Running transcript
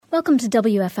Welcome to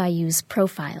WFIU's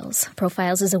Profiles.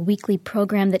 Profiles is a weekly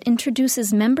program that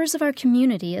introduces members of our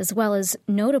community as well as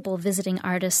notable visiting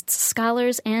artists,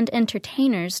 scholars, and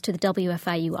entertainers to the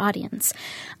WFIU audience.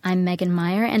 I'm Megan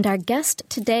Meyer, and our guest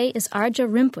today is Arja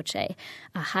Rinpoche,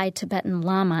 a high Tibetan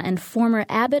Lama and former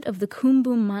abbot of the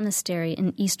Kumbum Monastery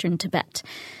in eastern Tibet.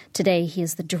 Today, he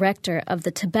is the director of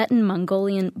the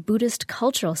Tibetan-Mongolian Buddhist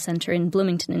Cultural Center in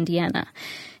Bloomington, Indiana.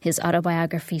 His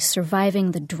autobiography,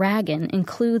 Surviving the Dragon,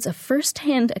 includes a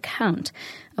first-hand account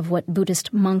of what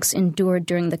Buddhist monks endured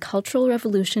during the Cultural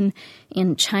Revolution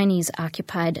in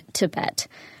Chinese-occupied Tibet.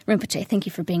 Rinpoche, thank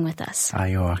you for being with us.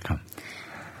 You're welcome.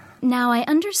 Now, I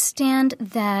understand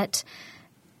that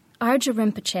Arja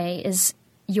Rinpoche is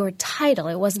your title.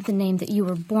 It wasn't the name that you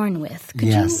were born with.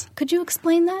 Could you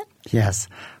explain that? Yes.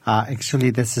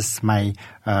 Actually, this is my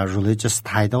religious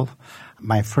title.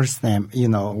 My first name,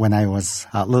 when I was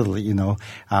little,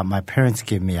 my parents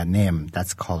gave me a name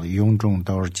that's called Yongzhong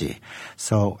Dorji.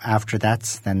 So after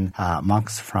that, then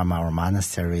monks from our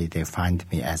monastery, they find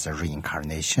me as a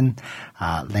reincarnation.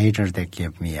 Later, they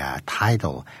give me a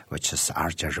title, which is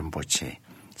Arja Rinpoche.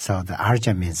 So the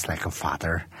Arja means like a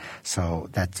father. So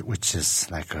which is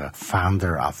like a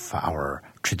founder of our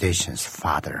traditions,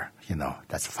 father.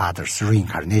 That's father's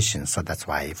reincarnation. So that's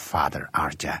why Father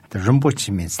Arja. The Rinpoche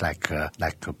means like a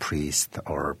priest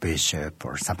or bishop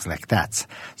or something like that.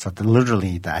 So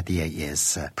literally the idea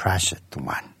is Prashat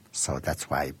one. So that's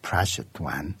why Prashat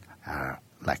one,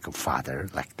 like a father,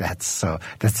 like that. So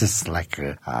this is like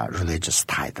a religious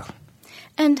title.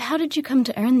 And how did you come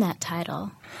to earn that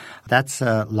title? That's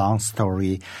a long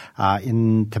story.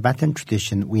 In Tibetan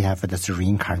tradition, we have this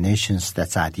reincarnations,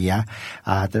 that's the idea.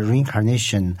 The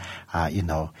reincarnation,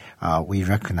 we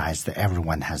recognize that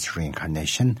everyone has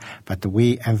reincarnation, but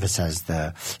we emphasize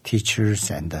the teachers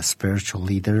and the spiritual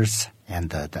leaders and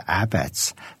the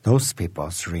abbots, those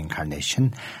people's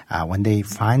reincarnation. When they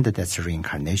find that that's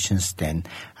reincarnations, then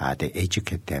they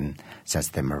educate them since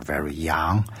they are very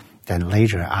young. Then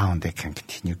later on, they can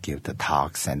continue to give the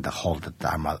talks and hold the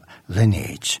Dharma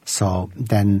lineage. So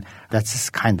then that's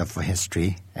kind of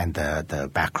history and the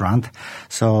background.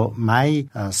 So my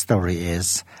story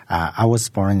is I was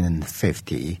born in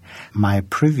 1950. My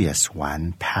previous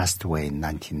one passed away in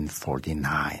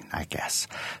 1949, I guess.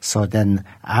 So then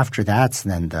after that,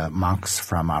 then the monks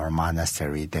from our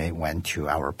monastery, they went to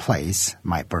our place,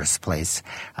 my birthplace,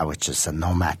 which is a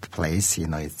nomad place.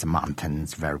 It's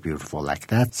mountains, very beautiful like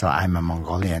that. So I'm a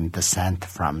Mongolian descent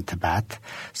from Tibet.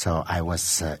 So I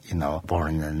was,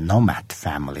 born in a nomad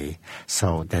family.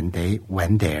 So then they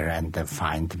went there and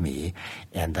find me.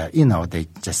 And, they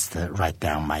just write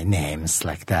down my names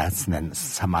like that. And then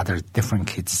some other different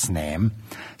kids' name.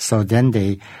 So then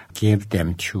they gave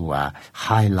them to a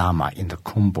High Lama in the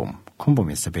Kumbum.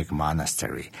 Kumbum is a big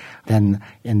monastery. Then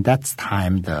in that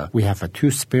time, we have two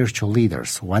spiritual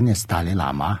leaders. One is Dalai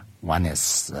Lama. One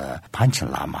is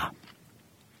Panchen Lama.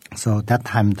 So that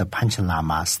time, the Panchen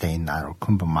Lama stayed in our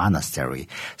Kumbum monastery.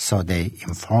 So they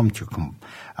informed to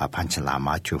Panchen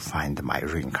Lama to find my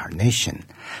reincarnation.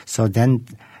 So then,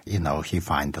 he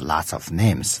find lots of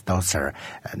names. Those are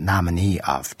nominee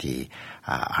of the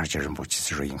Arja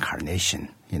Rinpoche's reincarnation.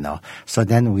 So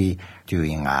then we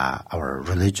doing our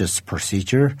religious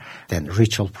procedure, then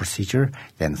ritual procedure,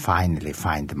 then finally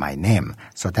find my name.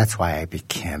 So that's why I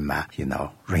became,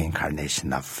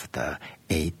 reincarnation of the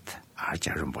 8th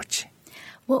Arja Rinpoche.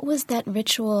 What was that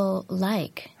ritual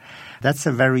like? That's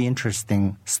a very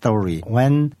interesting story.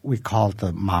 When we call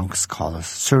the monks call a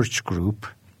search group,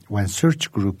 when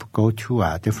search group go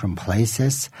to different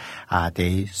places,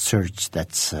 they search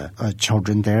that's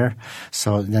children there.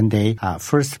 So then they,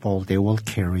 first of all, they will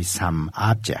carry some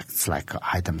objects like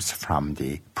items from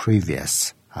the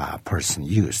previous person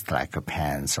used, like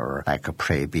pens or like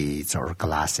prayer beads or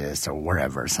glasses or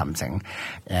whatever, something.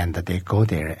 And they go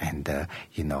there and,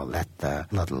 let the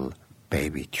little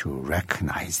baby to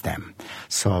recognize them.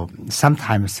 So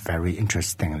sometimes, very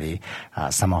interestingly,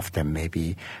 some of them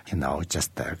maybe,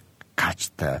 just catch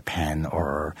the pen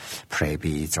or prayer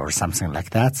beads or something like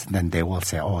that. Then they will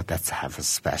say, oh, that's have a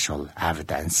special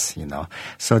evidence,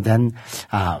 So then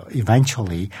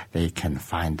eventually they can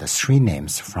find the 3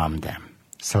 names from them.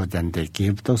 So then they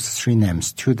give those 3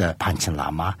 names to the Panchen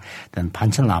Lama. Then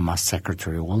Panchen Lama's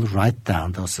secretary will write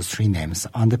down those 3 names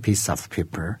on the piece of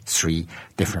paper, 3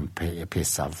 different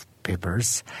pieces of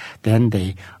papers. Then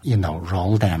they,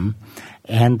 roll them.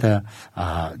 And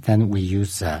then we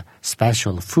use a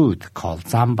special food called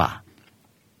zamba.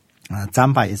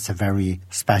 Zamba is a very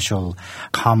special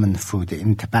common food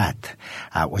in Tibet,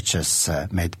 which is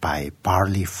made by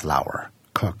barley flour,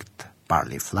 cooked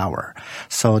barley flour.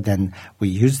 So then we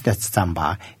use that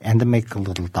tsamba and make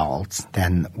little dolls.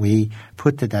 Then we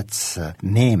put that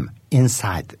name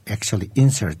inside, actually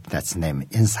insert that name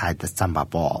inside the tsamba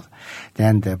ball.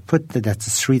 Then put that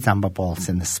 3 tsamba balls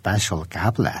in a special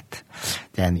goblet.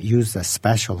 Then use a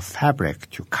special fabric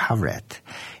to cover it,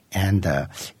 and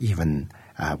even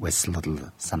with little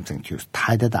something to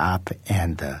tie it up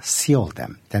and seal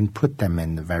them. Then put them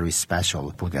in a very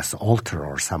special Buddhist altar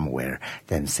or somewhere.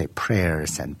 Then say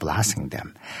prayers and blessing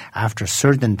them. After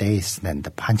certain days, then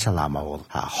the Panchalama will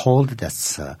hold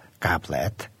this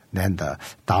goblet. Then the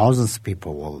thousands of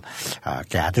people will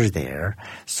gather there.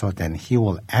 So then he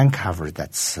will uncover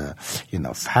that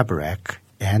fabric,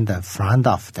 and the front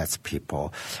of that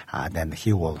people. Then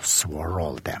he will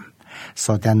swirl them.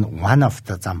 So then one of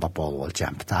the tsamba ball will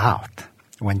jump out.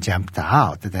 When jumped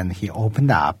out, then he opened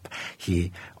that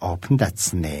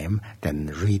name,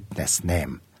 then read this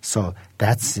name. So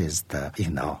that is the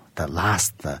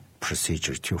last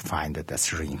procedure to find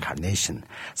this reincarnation.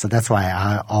 So that's why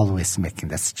I always making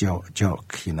this joke,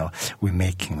 we're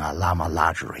making a Lama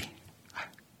lottery.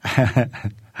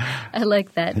 I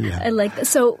like that. Yeah. I like that.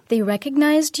 So they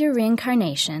recognized your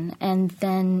reincarnation, and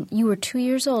then you were 2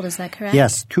 years old, is that correct?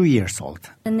 Yes, 2 years old.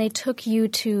 And they took you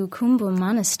to Kumbum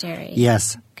Monastery.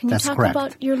 Yes, Can you that's talk correct.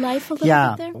 about your life a little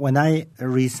bit there? Yeah, when I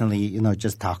recently,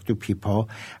 just talked to people,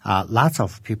 lots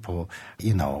of people,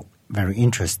 very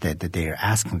interested that they're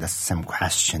asking the same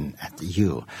question at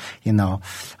you.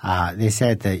 They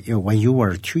said that when you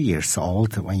were 2 years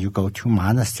old, when you go to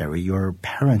monastery, your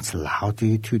parents allowed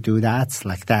you to do that,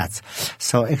 like that.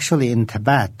 So actually in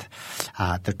Tibet,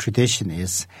 the tradition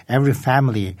is every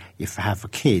family, if have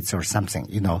kids or something,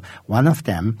 one of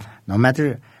them, no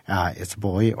matter it's a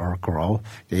boy or a girl,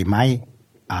 they might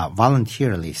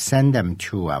voluntarily send them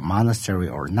to a monastery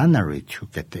or nunnery to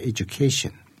get the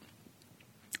education.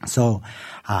 So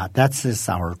that is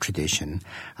our tradition.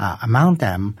 Among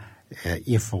them,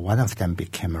 if one of them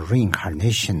became a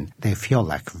reincarnation, they feel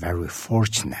like very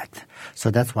fortunate. So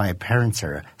that's why parents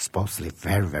are supposedly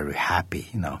very, very happy,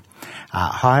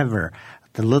 However,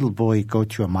 the little boy go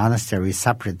to a monastery,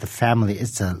 separate the family,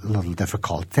 it's a little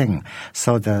difficult thing.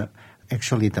 So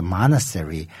Actually, the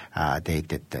monastery, they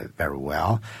did very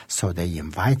well. So they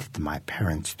invited my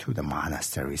parents to the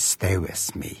monastery, stay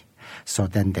with me. So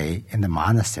then in the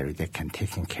monastery, they can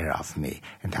take care of me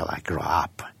until I grow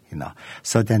up,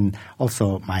 So then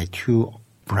also my 2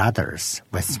 brothers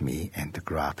with me and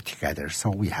grow up together. So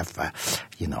we have,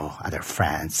 other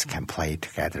friends can play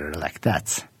together like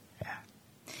that. Yeah.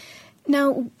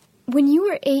 Now, when you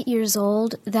were 8 years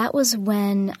old, that was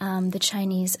when the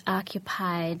Chinese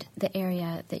occupied the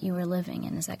area that you were living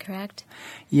in. Is that correct?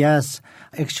 Yes.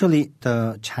 Actually,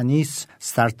 the Chinese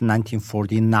started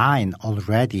 1949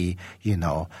 already,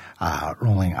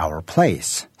 ruling our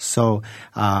place. So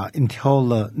until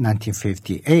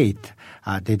 1958,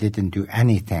 they didn't do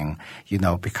anything,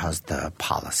 because the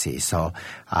policy. So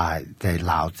they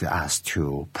allowed us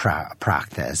to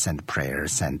practice and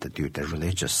prayers and do the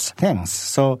religious things.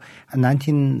 So in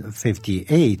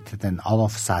 1958, then all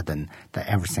of a sudden,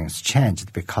 everything's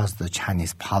changed because of the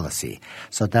Chinese policy.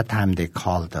 So that time they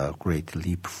called the Great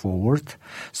Leap Forward.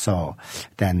 So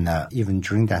then even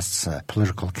during that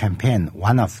political campaign,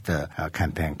 one of the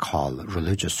campaign called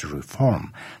religious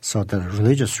reform. So the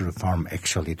religious reform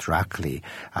actually directly,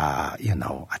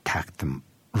 attacked the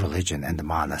religion and the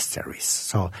monasteries.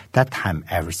 So that time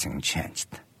everything changed.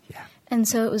 Yeah. And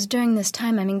so it was during this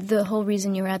time, the whole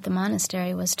reason you were at the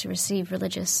monastery was to receive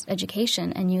religious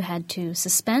education, and you had to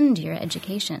suspend your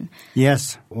education.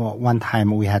 Yes. Well, one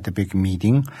time we had a big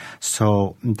meeting.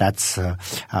 So that's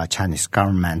Chinese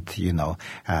government,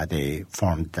 they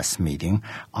formed this meeting.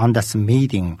 On this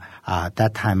meeting,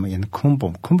 that time in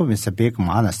Kumbum. Kumbum is a big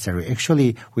monastery.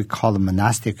 Actually, we call it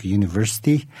monastic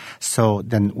university. So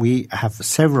then we have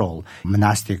several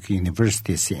monastic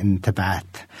universities in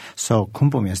Tibet. So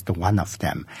Kumbum is the one of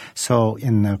them. So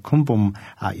in Kumbum,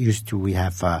 we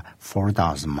have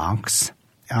 4,000 monks.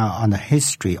 On the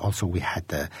history, also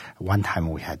one time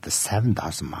we had the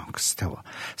 7,000 monks too.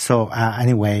 So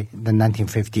anyway, in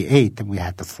 1958, we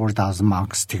had the 4,000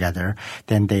 monks together.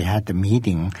 Then they had the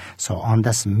meeting. So on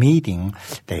this meeting,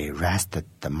 they arrested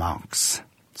the monks.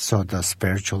 So the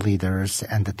spiritual leaders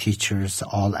and the teachers,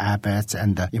 all abbots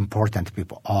and the important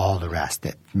people, all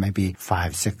arrested. Maybe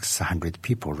 500-600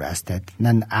 people arrested. And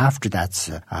then after that,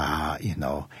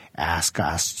 ask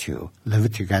us to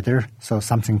live together. So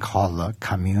something called a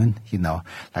commune,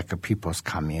 like a people's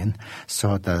commune.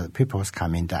 So the people's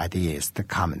commune, the idea is the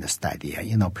communist idea.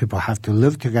 People have to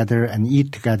live together and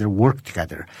eat together, work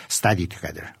together, study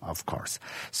together, of course.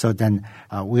 So then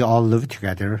we all live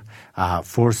together,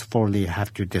 forcefully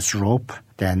have to disrobe.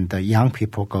 Then the young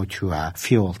people go to a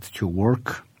field to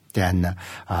work. Then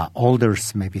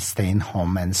elders maybe stay in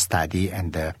home and study,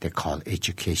 and they call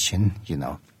education,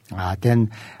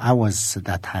 Then I was at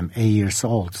that time 8 years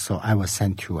old, so I was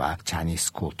sent to a Chinese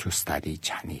school to study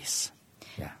Chinese.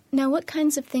 Yeah. Now, what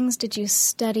kinds of things did you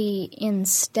study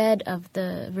instead of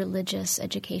the religious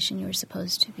education you were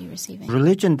supposed to be receiving?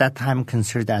 Religion that time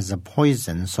considered as a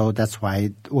poison, so that's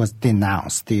why it was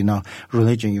denounced.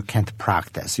 Religion you can't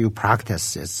practice. You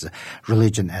practice is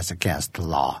religion as against the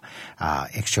law.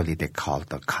 Actually, they call it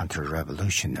the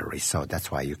counter-revolutionary, so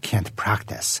that's why you can't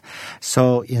practice.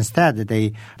 So instead,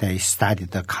 they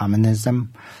studied the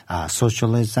communism,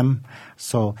 socialism.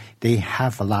 So they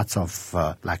have lots of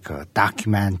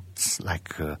documents,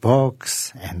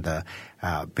 books, and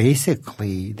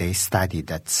basically they studied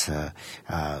that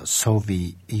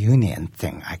Soviet Union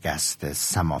thing. I guess there's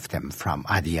some of them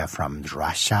idea from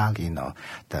Russia,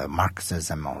 the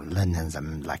Marxism or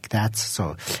Leninism like that.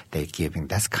 So they're giving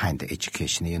that kind of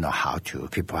education, how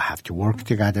people have to work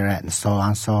together and so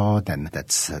on. So then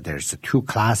there's 2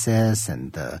 classes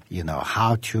and,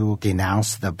 how to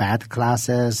denounce the bad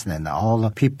classes and all the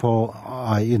people,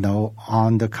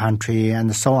 on the country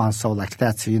and so on. So like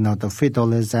that, the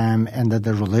feudalism and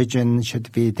the religion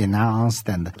should be denounced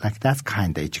and like that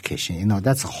kind of education.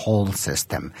 That's a whole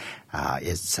system.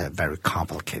 It's very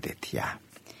complicated, yeah.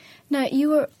 Now, you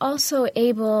were also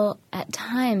able at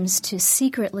times to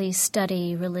secretly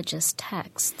study religious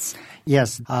texts.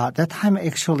 Yes, that time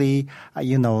actually,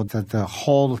 the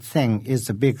whole thing is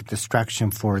a big distraction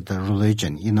for the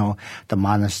religion. The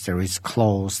monasteries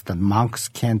closed, the monks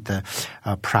can't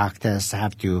practice,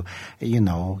 have to,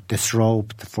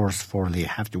 disrobe forcefully,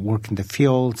 have to work in the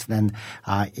fields. Then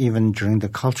even during the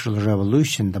Cultural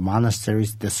Revolution, the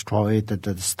monasteries destroyed,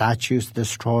 the statues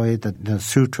destroyed, the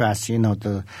sutras,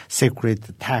 the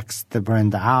sacred texts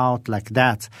burned out like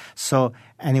that. So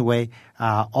anyway,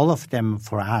 all of them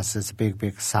for us is big,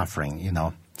 big suffering,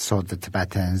 So the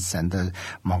Tibetans and the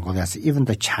Mongolians, even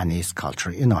the Chinese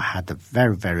culture, had a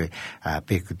very, very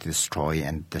big destroy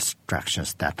and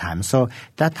destructions that time. So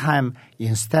that time,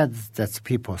 instead, that's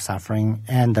people suffering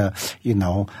and,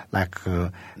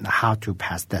 how to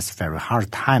pass this very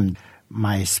hard time.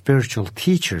 My spiritual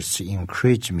teachers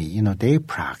encourage me, they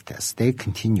practice, they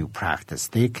continue practice,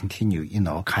 they continue,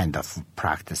 kind of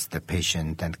practice the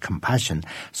patience and compassion.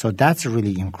 So that's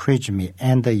really encouraged me.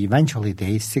 And eventually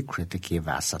they secretly give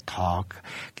us a talk,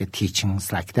 get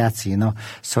teachings like that,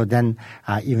 So then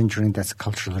even during this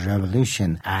Cultural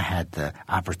Revolution, I had the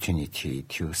opportunity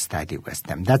to study with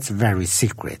them. That's very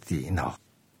secret,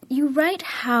 You write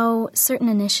how certain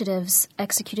initiatives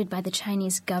executed by the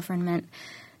Chinese government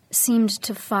seemed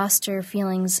to foster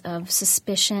feelings of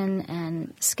suspicion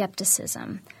and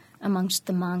skepticism amongst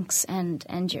the monks and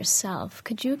yourself.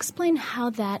 Could you explain how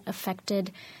that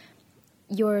affected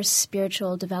your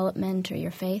spiritual development or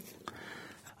your faith?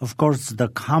 Of course, the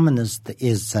communist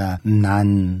is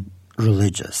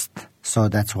non-religious. So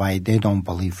that's why they don't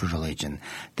believe religion.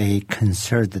 They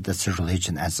consider this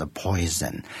religion as a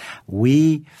poison.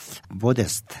 We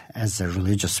Buddhists, as a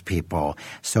religious people,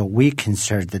 so we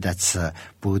consider that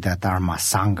Buddha, Dharma,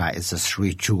 Sangha is the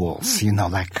 3 jewels,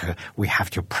 we have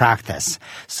to practice.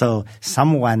 So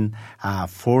someone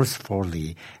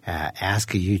forcefully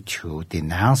ask you to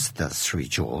denounce the 3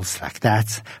 jewels like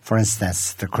that. For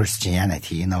instance, the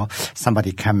Christianity,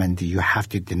 somebody come and you have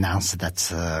to denounce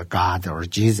that God or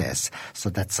Jesus. So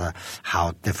that's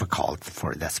how difficult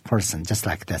for this person, just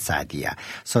like this idea.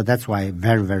 So that's why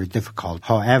very, very difficult.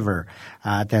 However,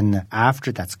 then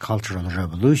after that Cultural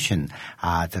Revolution,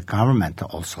 the government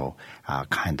also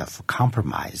kind of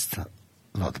compromised a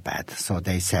little bit. So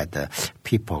they said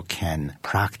people can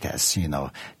practice,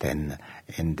 then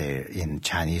in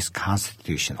Chinese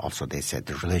constitution also they said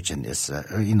the religion is,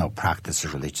 practice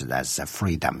religion as a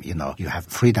freedom. You have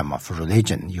freedom of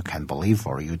religion. You can believe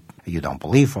or you don't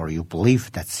believe, or you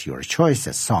believe, that's your choice,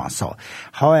 and so on. So,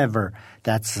 however,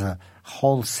 that's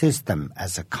whole system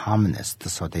as a communist.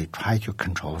 So they try to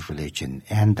control religion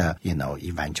and,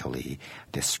 eventually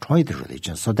destroy the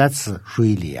religion. So that's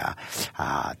really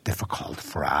difficult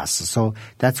for us. So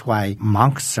that's why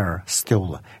monks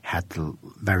still had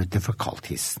very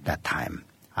difficulties that time.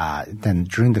 Then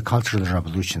during the Cultural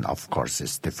Revolution, of course,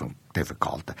 it's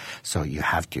difficult. So you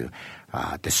have to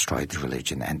destroy the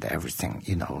religion and everything,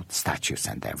 statues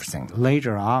and everything.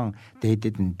 Later on, they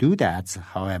didn't do that,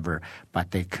 however,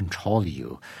 but they control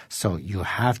you. So you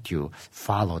have to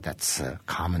follow that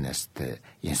communist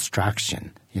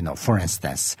instruction. For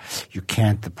instance, you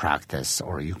can't practice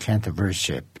or you can't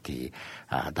worship the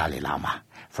Dalai Lama,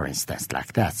 for instance,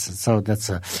 like that. So that's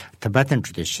a Tibetan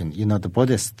tradition. The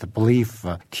Buddhist belief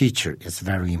teacher is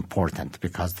very important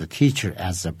because the teacher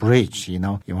as a bridge,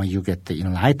 when you get the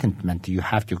enlightenment, you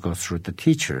have to go through the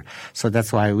teacher. So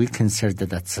that's why we consider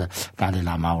that Dalai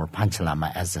Lama or Panchen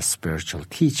Lama as a spiritual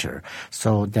teacher.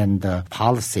 So then the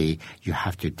policy, you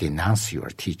have to denounce your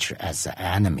teacher as an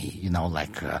enemy,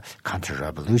 like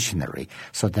counter-revolutionary.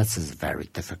 So that's very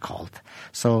difficult.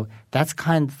 So that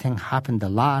kind of thing happened a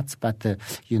lot, but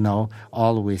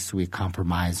always we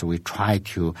compromise. We try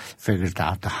to figure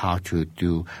out how to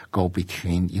go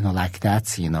between, like that,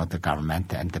 the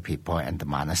government and the people and the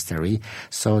monastery.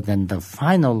 So then the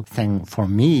final thing for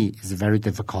me is very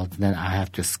difficult. Then I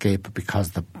have to escape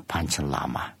because the Panchen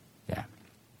Lama. Yeah.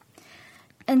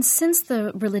 And since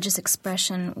the religious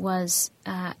expression was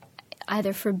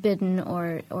either forbidden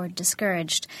or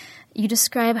discouraged, you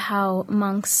describe how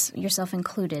monks, yourself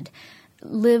included,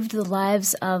 lived the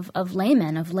lives of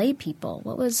laymen, of lay people.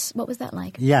 What was that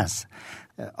like? Yes.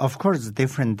 Of course,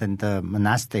 different than the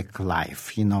monastic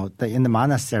life. In the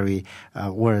monastery,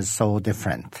 we're so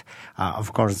different.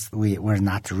 Of course, we're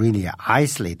not really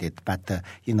isolated, but,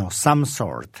 some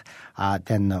sort.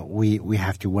 Then we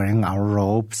have to wearing our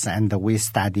robes and we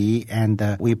study and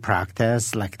we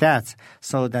practice like that.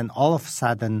 So then all of a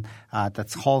sudden,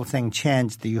 that whole thing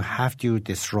changed. You have to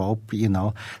disrobe,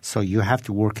 so you have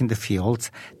to work in the fields.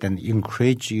 Then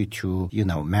encourage you to,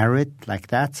 merit like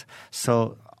that.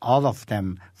 So all of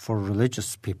them for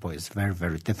religious people is very,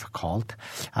 very difficult.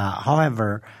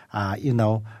 However,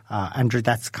 under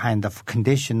that kind of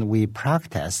condition we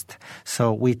practiced.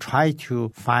 So we try to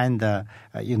find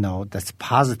that's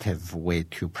positive way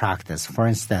to practice. For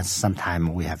instance, sometimes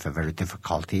we have very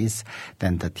difficulties.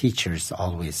 Then the teachers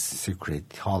always secretly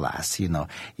tell us,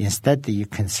 instead you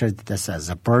consider this as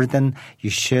a burden, you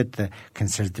should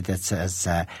consider this as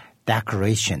a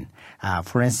decoration.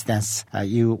 For instance,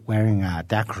 you wearing a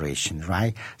decoration,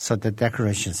 right? So the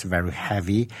decoration is very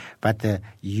heavy, but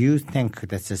you think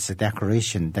that it's a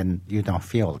decoration, then you don't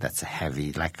feel that's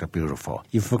heavy, like beautiful.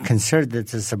 If you consider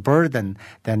that it's a burden,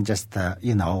 then just,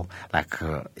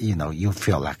 you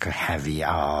feel like heavy.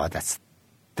 Oh, that's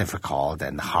difficult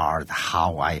and hard,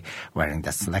 how I wearing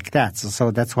this like that.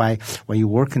 So that's why when you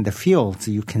work in the fields,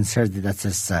 you consider that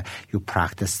as you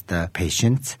practice the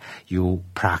patience, you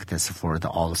practice for the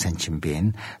all sentient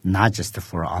being, not just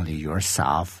for only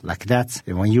yourself, like that.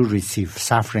 When you receive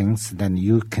sufferings, then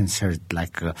you consider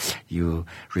like you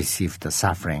receive the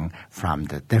suffering from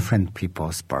the different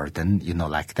people's burden,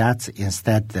 like that.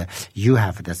 Instead, you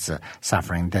have this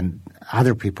suffering, then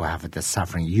other people have the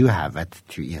suffering, you have it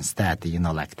to instead,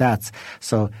 like that.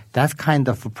 So that kind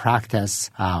of practice,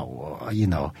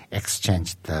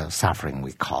 exchange the suffering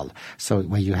we call. So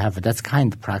when you have that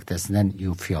kind of practice, then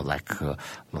you feel like a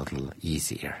little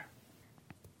easier.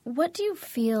 What do you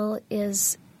feel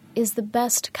is the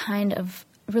best kind of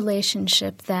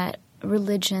relationship that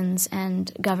religions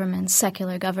and governments,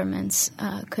 secular governments,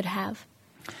 could have?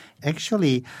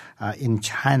 Actually, in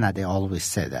China, they always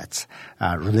say that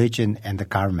religion and the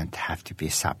government have to be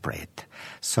separate.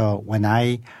 So when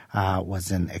I was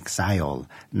in exile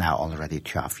now already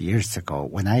 12 years ago,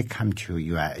 when I come to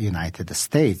United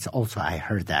States, also I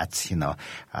heard that,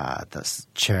 the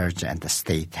church and the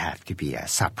state have to be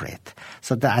separate.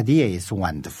 So the idea is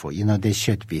wonderful. They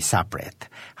should be separate.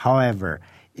 However,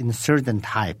 in certain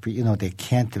type, they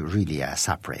can't really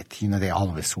separate. They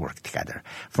always work together.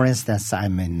 For instance,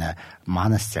 I'm in a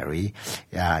monastery.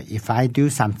 If I do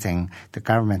something, the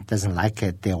government doesn't like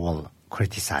it, they will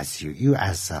criticize you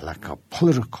as like a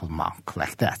political monk,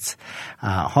 like that.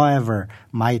 However,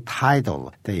 my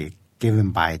title,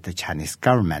 given by the Chinese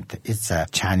government, is a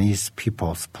Chinese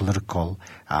People's Political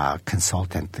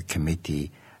Consultant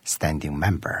Committee standing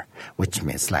member, which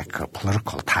means like a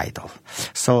political title.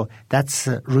 So that's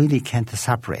really can't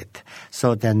separate.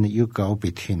 So then you go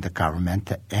between the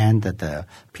government and the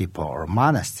people or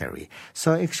monastery.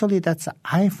 So actually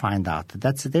I find out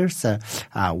that there's a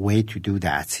way to do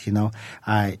that.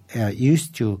 I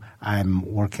I'm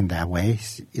working that way.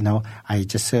 I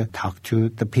just talk to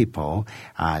the people.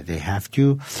 They have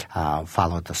to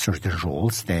follow the certain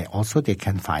rules. They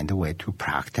can find a way to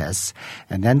practice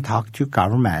and then talk to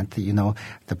government.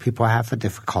 The people have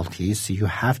difficulties. You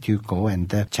have to go and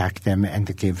check them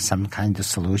and give some kind of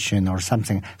solution or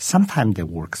something. Sometimes it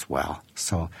works well.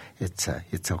 So it's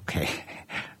okay.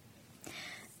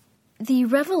 The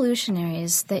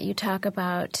revolutionaries that you talk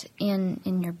about in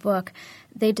your book,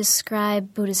 they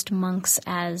describe Buddhist monks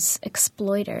as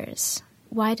exploiters.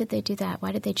 Why did they do that?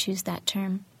 Why did they choose that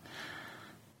term?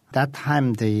 That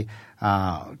time, the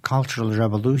Cultural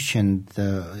Revolution,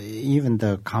 even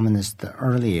the communists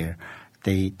earlier,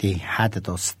 they had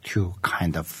those two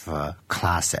kind of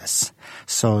classes.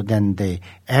 So then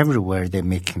everywhere they're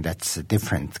making that's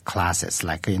different classes,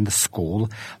 like in the school,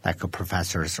 like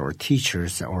professors or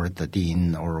teachers or the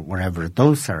dean or whatever.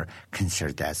 Those are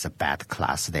considered as a bad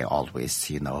class. They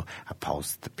always,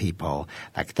 oppose the people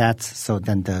like that. So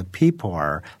then the people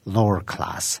are lower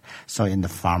class. So in the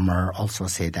farmer also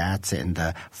say that, in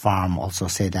the farm also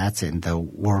say that, in the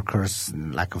workers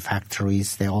like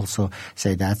factories they also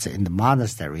say that, in the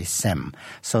monastery same.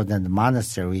 So then the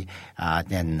monastery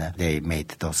then they made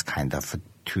those kind of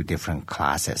two different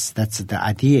classes. That's the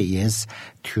idea is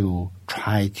to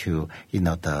try to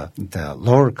the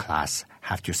lower class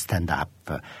have to stand up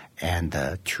and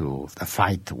to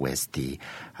fight with the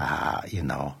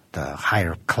the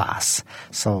higher class.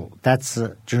 So that's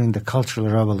during the Cultural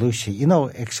Revolution.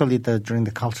 Actually during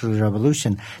the Cultural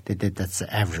Revolution they did that's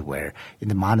everywhere. In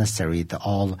the monastery,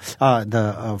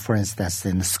 for instance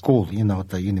in the school,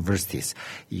 the universities,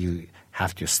 you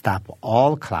have to stop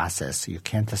all classes. You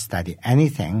can't study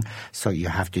anything, so you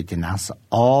have to denounce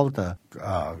all the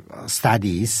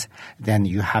studies. Then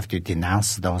you have to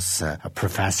denounce those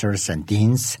professors and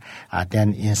deans.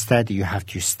 Then instead you have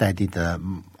to study the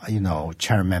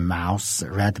Chairman Mao's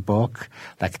Red Book,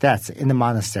 like that. In the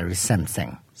monastery, same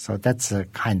thing. So that's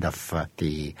kind of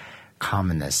the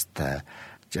communist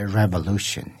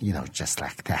revolution, just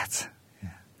like that.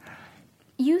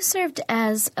 You served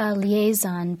as a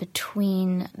liaison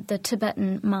between the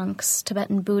Tibetan monks,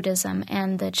 Tibetan Buddhism,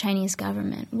 and the Chinese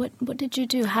government. What did you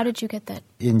do? How did you get that?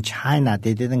 In China,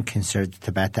 they didn't consider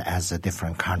Tibet as a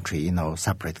different country,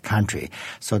 separate country.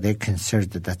 So they considered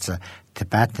that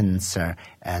Tibetans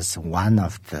as one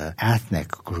of the ethnic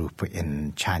group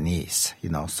in Chinese,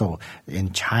 So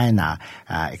in China,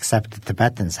 except the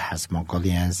Tibetans has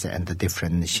Mongolians and the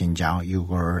different Xinjiang,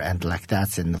 Uyghur, and like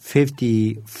that. In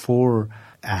 54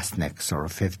 ethnics or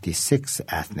 56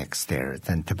 ethnics there,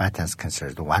 then Tibetans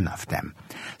considered one of them.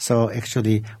 So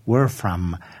actually, we're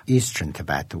from eastern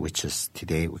Tibet, which is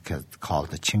today we could call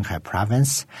the Qinghai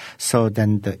province. So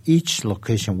then each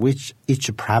location,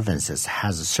 each provinces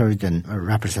has certain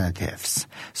representatives.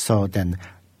 So then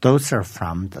those are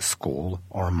from the school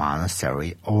or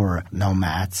monastery or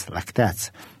nomads like that.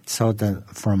 So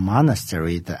for a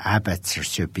monastery, the abbots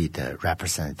should be the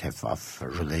representative of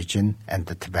religion and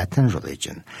the Tibetan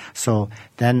religion. So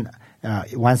then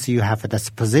once you have this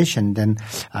position, then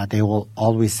they will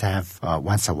always have,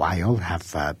 once a while,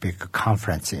 have a big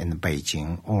conference in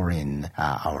Beijing or in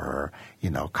our,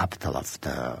 capital of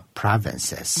the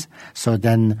provinces. So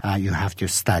then you have to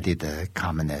study the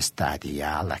communist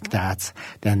idea like that.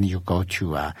 Then you go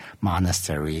to a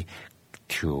monastery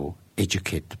to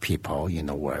educate the people,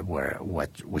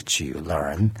 which you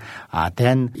learn.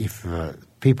 Then if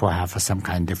people have some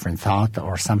kind of different thought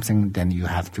or something, then you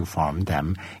have to form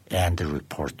them and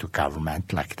report to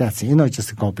government like that. So,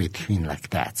 just go between like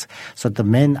that. So the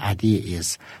main idea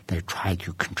is they try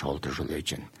to control the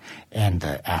religion and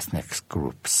the ethnic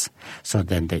groups. So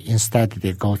then instead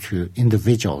they go to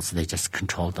individuals, they just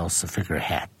control those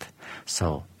figurehead.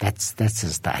 So that's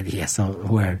just the idea. So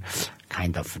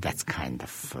that's kind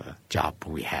of job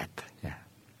we had. Yeah.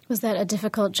 Was that a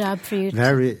difficult job for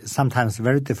you? Sometimes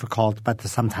very difficult, but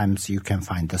sometimes you can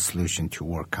find a solution to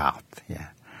work out. Yeah.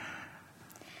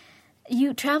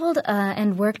 You traveled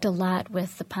and worked a lot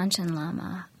with the Panchen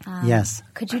Lama. Yes.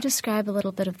 Could you describe a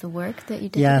little bit of the work that you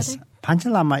did? Yes.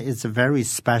 Panchen Lama is a very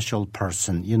special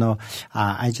person.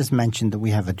 I just mentioned that we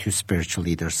have two spiritual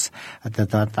leaders. The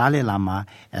Dalai Lama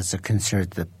is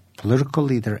considered the political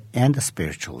leader and a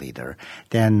spiritual leader.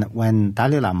 Then when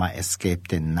Dalai Lama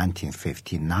escaped in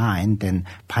 1959, then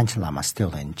Panchen Lama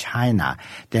still in China.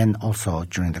 Then also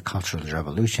during the Cultural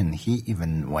Revolution, he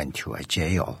even went to a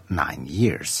jail 9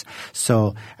 years.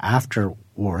 So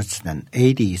afterwards, then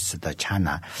 80s, the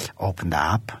China opened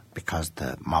up because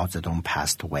the Mao Zedong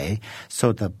passed away.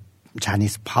 So the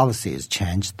Chinese policy is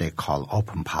changed. They call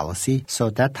open policy. So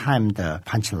that time, the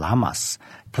Panchen Lama's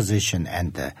position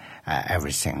and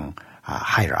everything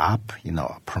higher up,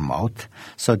 promote.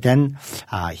 So then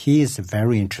he is a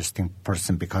very interesting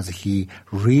person because he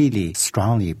really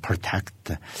strongly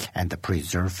protect and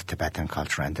preserve Tibetan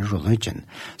culture and the religion.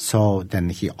 So then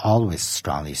he always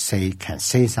strongly can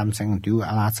say something, do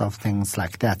lots of things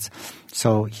like that.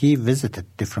 So he visited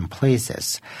different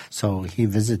places. So he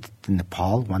visited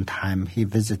Nepal one time. He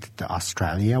visited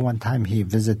Australia one time. He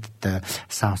visited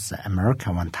South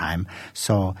America one time.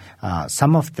 So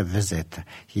some of the visit,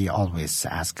 he always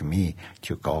asked me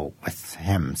to go with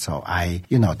him. So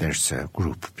there's a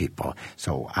group of people.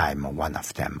 So I'm one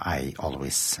of them. I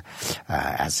always,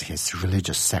 as his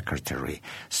religious secretary.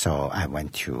 So I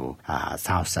went to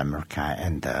South America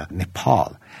and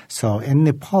Nepal. So in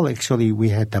Nepal, actually, we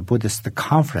had a Buddhist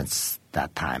conference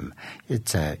that time.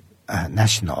 It's a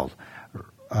national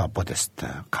Buddhist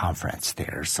conference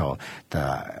there. So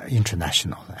the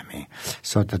international,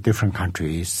 so the different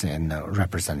countries and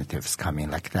representatives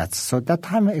coming like that. So that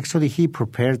time, actually, he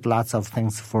prepared lots of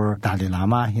things for Dalai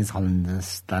Lama, His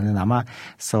Holiness Dalai Lama.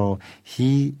 So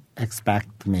he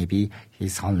expect maybe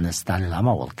His Holiness Dalai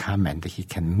Lama will come and he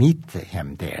can meet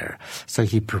him there. So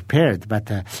he prepared, but,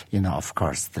 of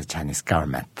course, the Chinese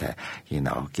government,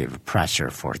 give pressure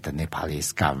for the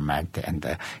Nepalese government and,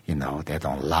 they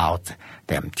don't allow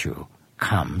them to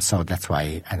come. So that's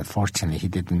why, unfortunately, he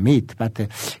didn't meet. But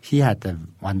he had a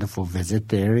wonderful visit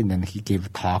there, and then he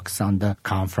gave talks on the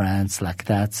conference like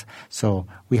that. So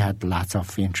we had lots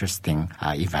of interesting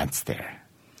events there.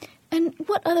 And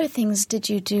what other things did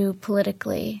you do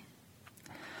politically?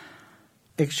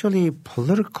 Actually,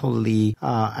 politically,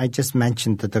 I just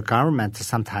mentioned that the government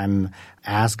sometimes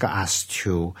ask us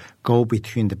to go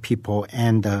between the people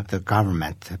and the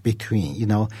government between.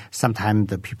 Sometimes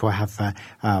the people have,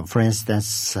 for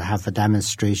instance, have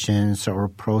demonstrations or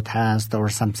protest or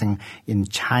something in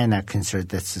China considered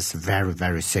this is a very,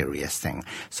 very serious thing.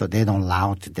 So they don't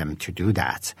allow them to do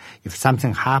that. If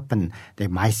something happened, they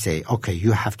might say, okay,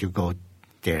 you have to go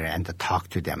there and talk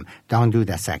to them. Don't do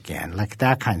this again. Like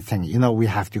that kind of thing. We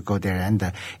have to go there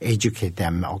and educate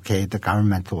them. Okay, the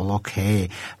government will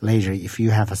later, if you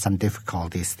have some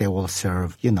difficulties, they will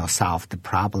solve the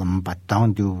problem, but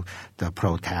don't do the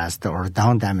protest or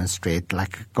don't demonstrate,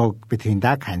 like go between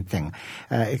that kind of thing.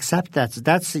 Except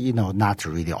that's not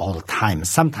really all the time.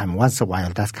 Sometimes, once in a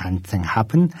while, that kind of thing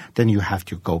happen, then you have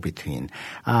to go between.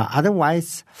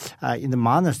 Otherwise, in the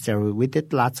monastery, we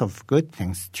did lots of good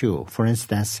things too. For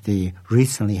instance, they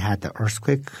recently had the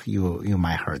earthquake. You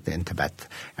might heard in Tibet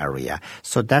area.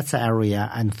 So that's the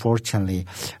area, unfortunately,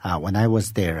 when I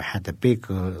was there, had a big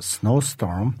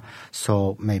snowstorm.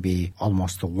 So maybe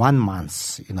almost 1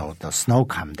 month, the snow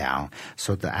come down.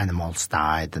 So the animals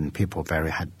died and people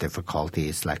had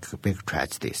difficulties, like big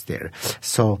tragedies there.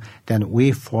 So then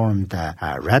we formed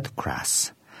a Red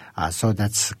Cross. So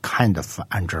that's kind of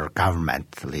under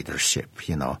government leadership,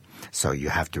 So you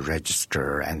have to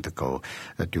register and go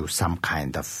do some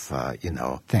kind of,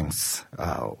 things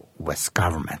with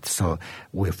government. So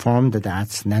we formed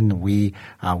that. And then we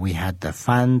had the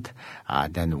fund.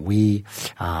 Then we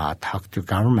talked to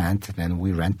government. Then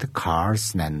we rent the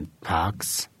cars, and then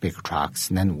trucks, big trucks.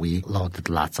 And then we loaded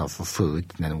lots of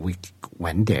food. And then we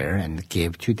went there and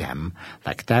gave to them,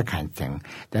 like that kind of thing.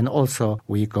 Then also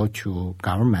we go to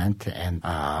government and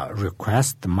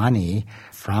request money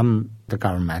from the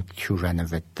government to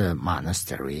renovate the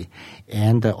monastery.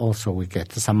 And also we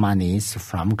get some monies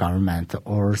from government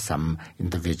or some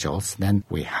individuals. Then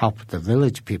we help the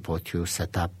village people to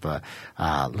set up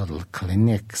little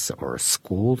clinics or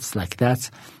schools like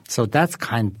that. So that's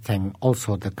kind of thing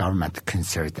also the government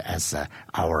considered as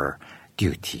our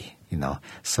duty,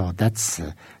 So that's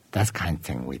kind of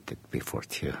thing we did before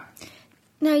too.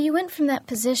 Now, you went from that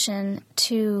position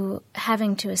to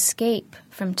having to escape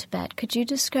from Tibet. Could you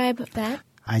describe that?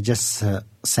 I just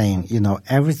saying,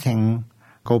 everything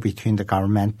go between the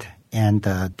government and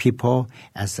the people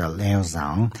as a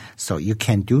liaison, so you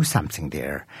can do something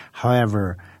there.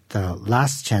 However, the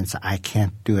last chance, I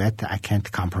can't do it. I can't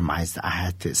compromise. I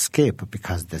had to escape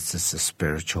because this is a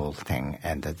spiritual thing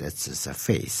and this is a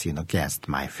faith, against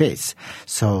my faith.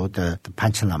 So the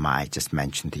Panchen Lama I just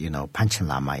mentioned, Panchen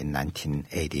Lama in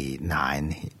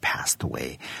 1989, he passed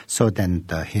away. So then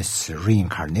his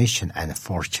reincarnation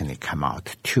unfortunately came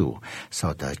out too.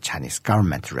 So the Chinese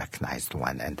government recognized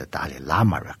one and the Dalai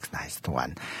Lama recognized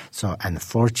one. So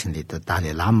unfortunately, the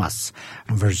Dalai Lama's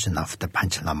version of the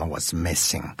Panchen Lama was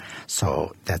missing.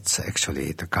 So that's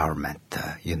actually the government,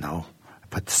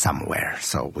 put somewhere.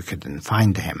 So we couldn't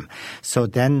find him. So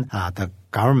then the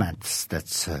government's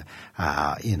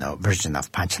version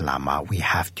of Panchen Lama, we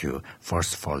have to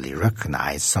forcefully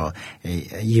recognize. So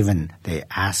even they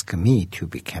asked me to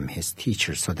become his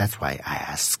teacher. So that's why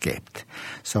I escaped.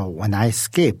 So when I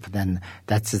escape, then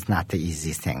that's not the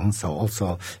easy thing. So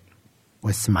also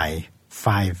with my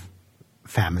 5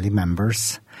 family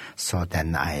members. So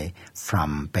then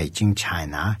from Beijing,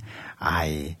 China,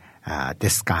 I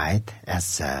disguised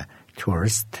as a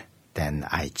tourist. Then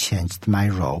I changed my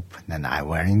robe. Then I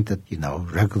wearing the,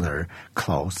 regular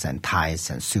clothes and ties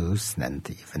and suits and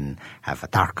even have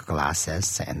dark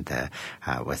glasses and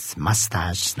with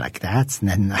mustache like that. And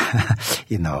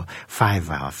then,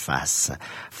 5 of us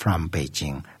from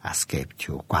Beijing escaped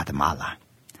to Guatemala.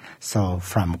 So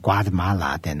from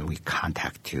Guatemala, then we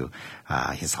contact to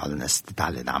His Holiness the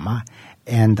Dalai Lama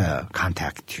and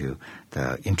contact to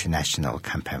the International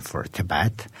Campaign for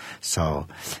Tibet. So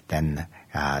then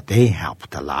they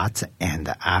helped a lot,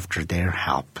 and after their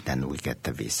help, then we get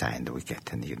the visa and we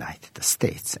get in the United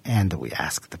States, and we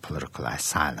asked the political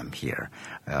asylum here.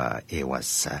 It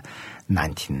was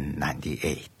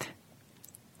 1998.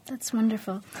 That's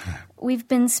wonderful. We've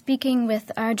been speaking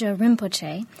with Arja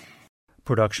Rinpoche.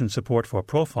 Production support for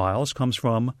Profiles comes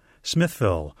from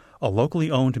Smithville, a locally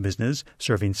owned business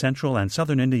serving central and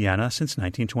southern Indiana since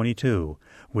 1922,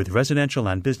 with residential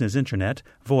and business internet,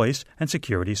 voice, and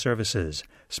security services.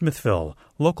 Smithville,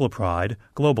 local pride,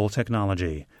 global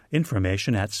technology.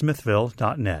 Information at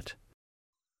smithville.net.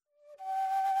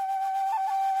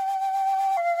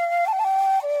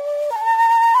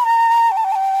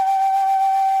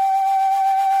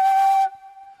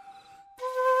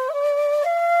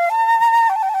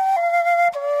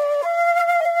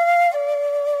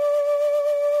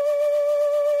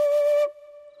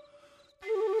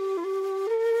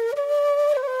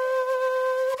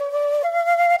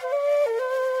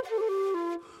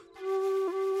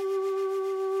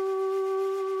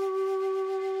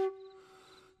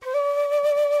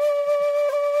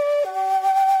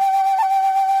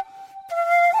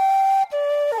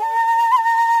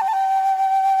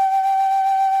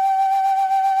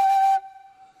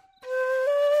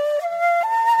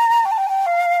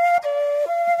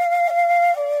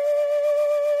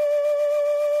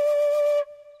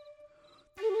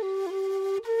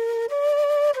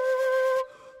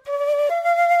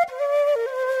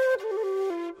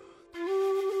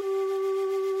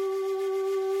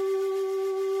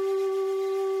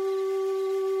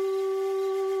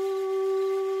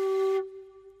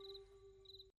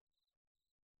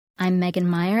 I'm Megan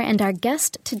Meyer, and our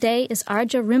guest today is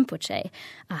Arja Rinpoche,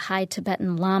 a High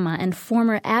Tibetan Lama and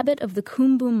former abbot of the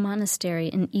Kumbum Monastery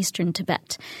in eastern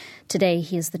Tibet. Today,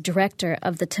 he is the director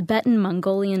of the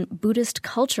Tibetan-Mongolian Buddhist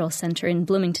Cultural Center in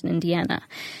Bloomington, Indiana.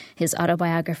 His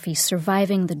autobiography,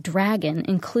 Surviving the Dragon,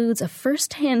 includes a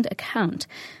first-hand account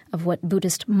of what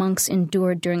Buddhist monks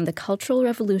endured during the Cultural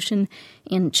Revolution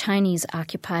in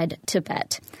Chinese-occupied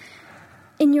Tibet.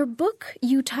 In your book,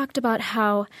 you talked about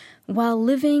how, while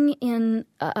living in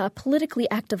a politically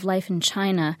active life in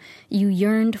China, you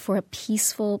yearned for a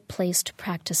peaceful place to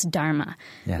practice Dharma.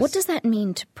 Yes. What does that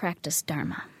mean to practice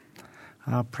Dharma?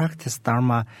 Practice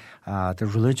Dharma, the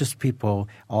religious people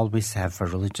always have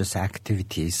religious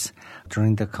activities.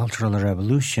 During the Cultural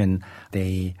Revolution,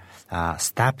 they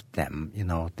stopped them.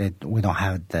 We don't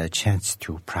have the chance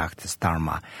to practice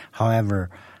Dharma. However,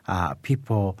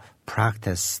 people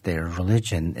practice their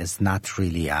religion is not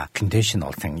really a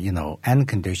conditional thing.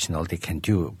 Unconditional they can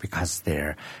do because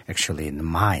they're actually in the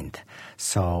mind.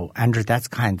 So under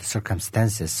that kind of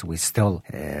circumstances, we still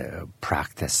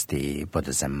practice the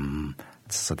Buddhism.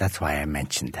 So that's why I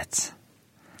mentioned that.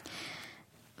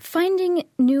 Finding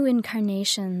new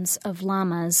incarnations of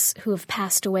lamas who have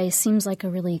passed away seems like a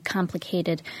really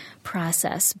complicated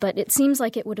process, but it seems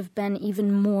like it would have been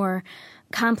even more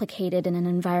complicated in an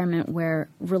environment where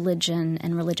religion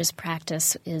and religious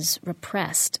practice is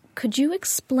repressed. Could you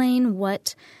explain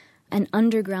what an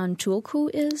underground tulku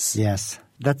is? Yes.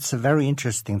 That's a very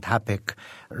interesting topic.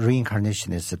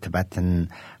 Reincarnation is a Tibetan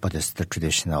Buddhist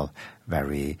traditional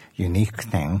very unique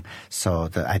thing. So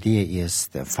the idea is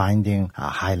the finding a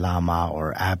High Lama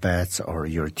or abbots or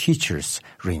your teacher's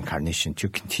reincarnation to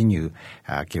continue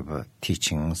give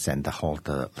teachings and hold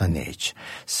the lineage.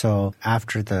 So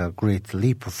after the Great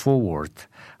Leap Forward,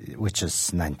 which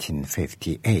is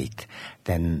 1958,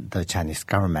 then the Chinese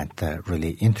government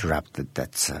really interrupted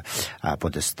that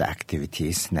Buddhist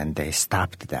activities, and then they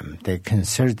stopped them. They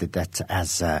considered that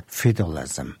as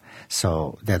feudalism,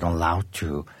 so they don't allow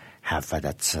to have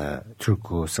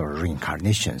turkus or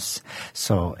reincarnations.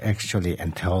 So actually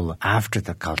until after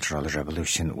the Cultural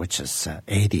Revolution, which is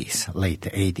late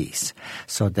 80s.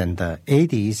 So then the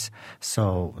 80s,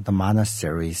 so the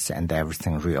monasteries and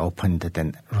everything reopened,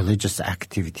 then religious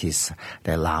activities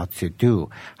they allowed to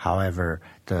do. However,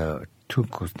 the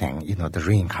turku thing, the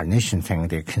reincarnation thing,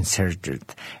 they considered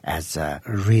it as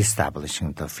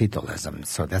reestablishing the feudalism.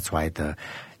 So that's why the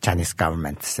Chinese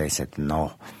government, they said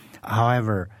no.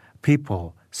 However,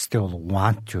 people still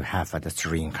want to have these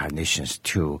reincarnations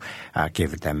to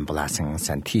give them blessings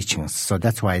and teachings. So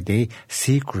that's why they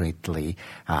secretly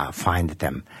find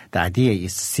them. The idea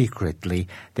is secretly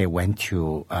they went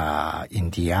to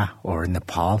India or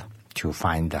Nepal to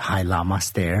find the High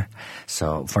Lamas there.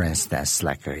 So, for instance,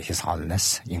 like His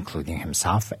Holiness, including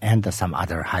himself, and some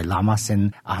other High Lamas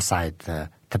outside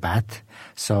Tibet.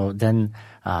 So then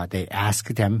they ask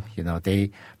them,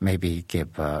 they maybe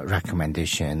give a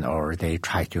recommendation or they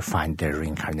try to find their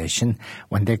reincarnation.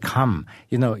 When they come,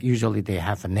 usually they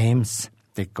have names.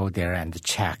 They go there and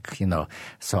check,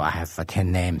 so I have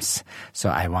 10 names. So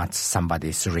I want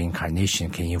somebody's reincarnation.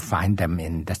 Can you find them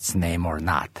in that name or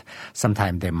not?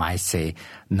 Sometimes they might say,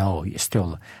 no,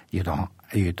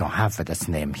 you don't have this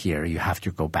name here. You have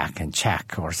to go back and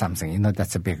check or something.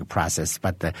 That's a big process.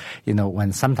 But,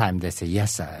 when sometimes they say,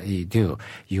 yes, you do.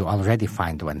 You already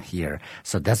find one here.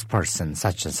 So this person,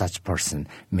 such and such person,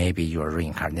 may be your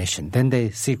reincarnation. Then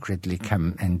they secretly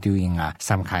come and doing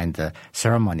some kind of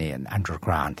ceremony in underground.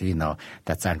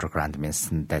 That's underground means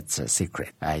that's a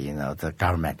secret. The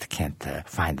government can't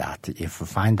find out. If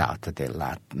find out,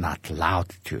 they're not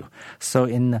allowed to. So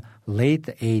in late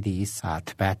 80s,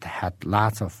 Tibet had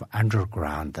lots of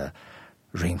underground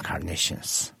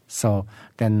reincarnations. So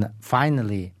then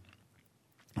finally,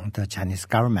 the Chinese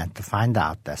government find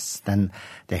out this, then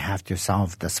they have to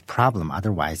solve this problem.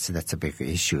 Otherwise, that's a big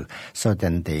issue. So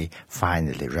then they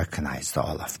finally recognized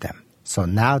all of them. So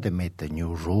now they made the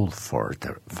new rule for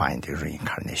the finding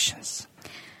reincarnations.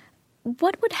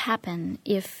 What would happen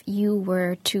if you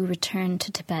were to return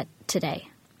to Tibet today?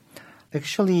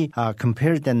 Actually,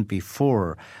 compared than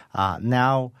before,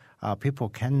 now people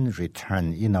can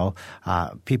return.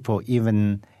 People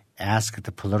even ask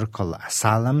the political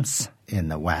asylums in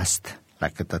the West,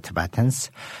 like the Tibetans.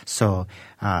 So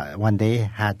when they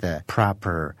had the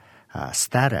proper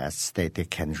status, they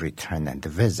can return and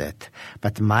visit.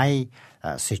 But my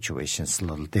situation is a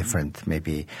little different.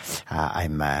 Maybe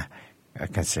I'm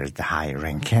considered high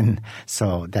ranking,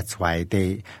 so that's why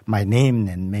my name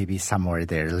and maybe somewhere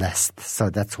their list. So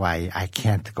that's why I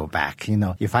can't go back.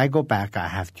 If I go back, I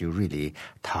have to really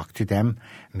talk to them,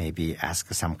 maybe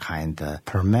ask some kind of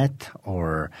permit,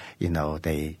 or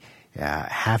they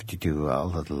have to do a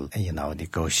little,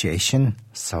 negotiation.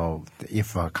 So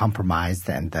if compromised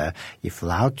and if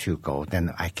allowed to go,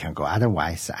 then I can go.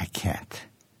 Otherwise, I can't.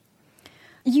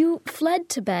 You fled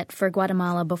Tibet for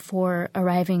Guatemala before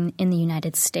arriving in the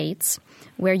United States,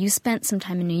 where you spent some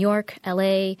time in New York,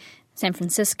 L.A., San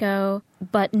Francisco,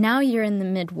 but now you're in the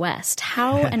Midwest.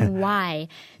 How and why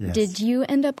did you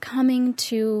end up coming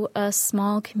to a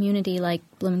small community like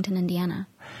Bloomington, Indiana?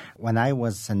 When I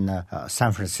was in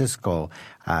San Francisco,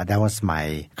 that was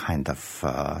my kind of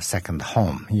second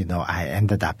home. I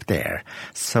ended up there.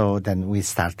 So then we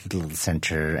started a little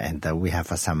center, and we have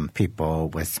some people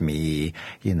with me.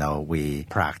 We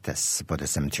practice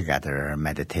Buddhism together,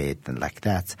 meditate, and like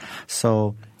that.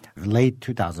 So late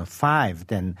 2005,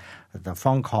 then the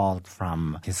phone call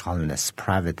from His Holiness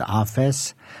private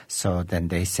office. So then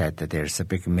they said that there's a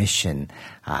big mission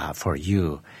for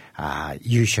you.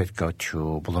 You should go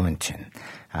to Bloomington,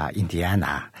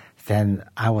 Indiana. Then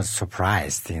I was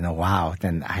surprised, wow,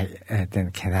 then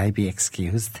can I be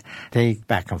excused? They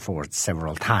back and forth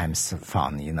several times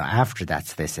phone, after that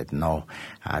they said, no,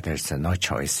 there's no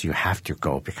choice. You have to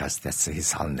go because that's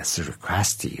His Holiness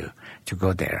request you to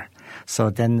go there. So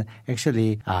then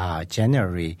actually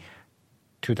January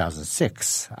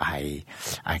 2006, I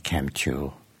came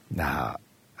to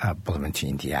Bloomington,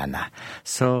 Indiana.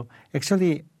 So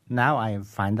actually now I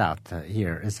find out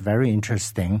here it's very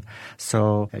interesting.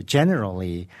 So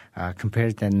generally,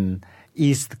 compared to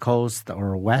East Coast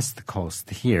or West Coast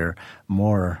here,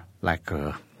 more like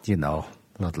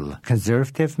little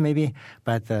conservative maybe,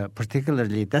 but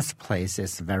particularly this place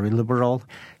is very liberal,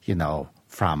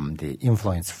 from the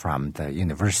influence from the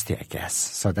university, I guess.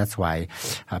 So that's why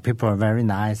people are very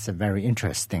nice, very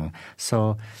interesting.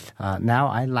 So now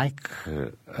I like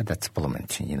that's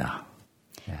Bloomington,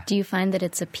 Yeah. Do you find that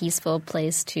it's a peaceful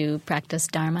place to practice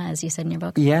Dharma, as you said in your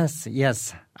book? Yes.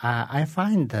 I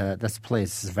find this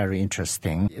place is very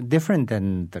interesting, different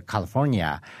than the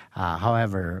California,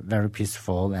 however, very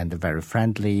peaceful and very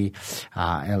friendly,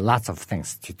 and lots of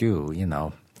things to do,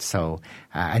 So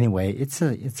anyway, it's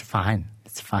fine.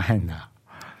 It's fine.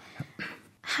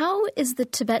 How is the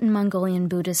Tibetan-Mongolian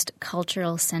Buddhist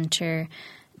Cultural Center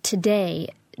today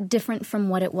different from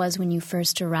what it was when you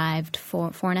first arrived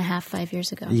 4.5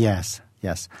 years ago? Yes.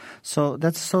 So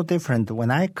that's so different. When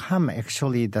I come,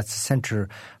 actually, that center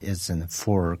is in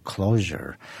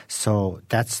foreclosure. So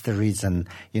that's the reason,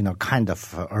 kind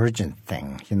of urgent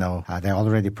thing. They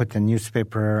already put the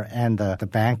newspaper and the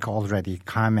bank already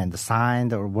come and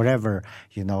signed or whatever,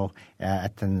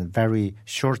 at a very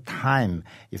short time.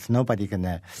 If nobody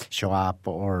gonna show up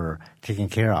or taking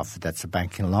care of that's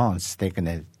banking loans, they're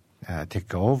gonna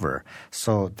take over.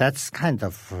 So that's kind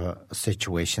of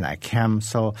situation I came.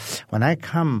 So when I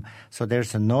come, so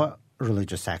there's no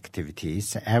religious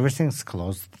activities. Everything's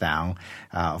closed down,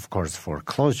 of course, for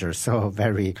closure. So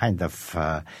very kind of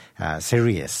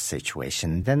serious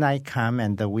situation. Then I come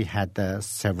and we had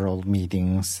several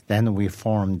meetings. Then we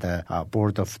formed the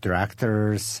board of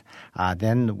directors.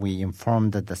 Then we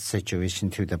informed the situation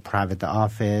to the private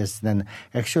office. Then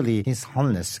actually His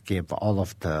Holiness gave all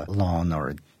of the loan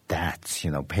or debts,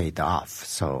 paid off.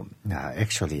 So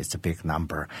actually it's a big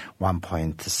number,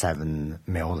 1.7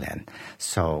 million.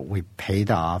 So we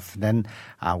paid off. Then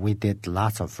we did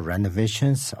lots of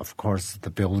renovations. Of course, the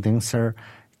buildings are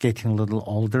getting a little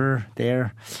older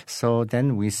there. So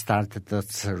then we started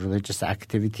those religious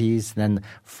activities. Then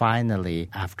finally,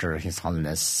 after His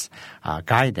Holiness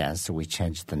guidance, we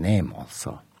changed the name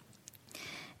also.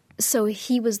 So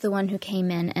he was the one who came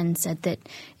in and said that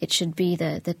it should be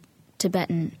the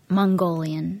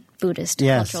Tibetan-Mongolian Buddhist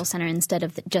Cultural Center instead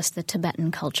of just the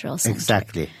Tibetan Cultural Center.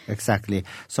 Exactly.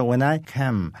 So when I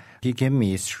came, he gave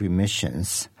me 3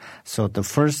 missions. So the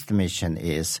first mission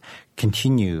is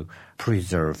continue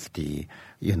preserve the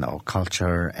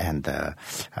culture and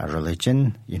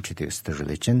religion, introduce the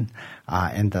religion.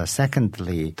 And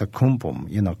secondly, the Kumbum.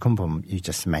 Kumbum, you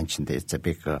just mentioned, it's a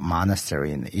big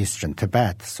monastery in eastern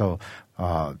Tibet. So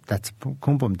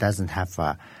Kumbum doesn't have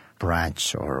a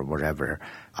branch or whatever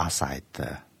outside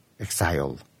the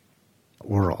exile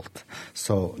world.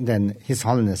 So then His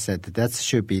Holiness said that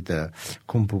should be the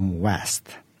Kumbum West.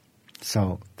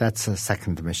 So that's the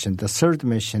second mission. The third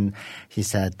mission, he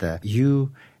said,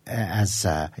 you as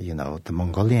the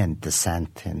Mongolian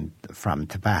descent from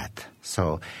Tibet,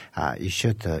 so you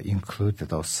should include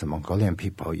those Mongolian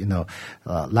people.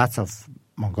 Lots of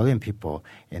Mongolian people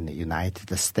in the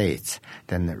United States.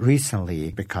 Then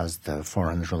recently, because the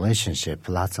foreign relationship,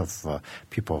 lots of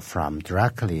people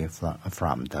directly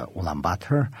from the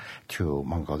Ulaanbaatar to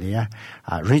Mongolia.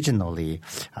 Regionally,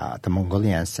 the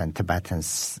Mongolians and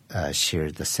Tibetans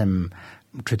share the same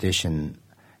tradition,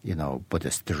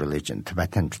 Buddhist religion,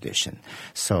 Tibetan tradition.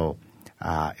 So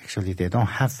actually, they don't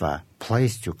have a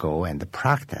place to go and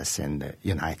practice in the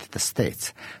United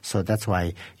States. So that's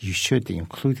why you should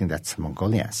including that's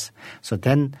Mongolians. So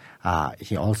then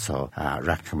he also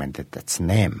recommended that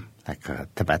name, like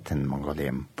Tibetan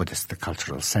Mongolian Buddhist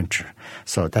Cultural Center.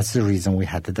 So that's the reason we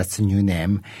had that's a new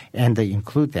name and they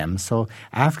include them. So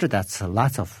after that,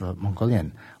 lots of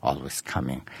Mongolian always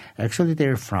coming. Actually,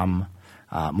 they're from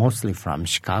mostly from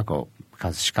Chicago,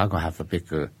 because Chicago have a big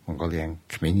Mongolian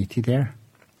community there.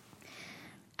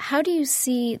 How do you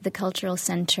see the Cultural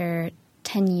Center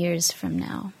 10 years from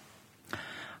now?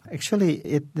 Actually,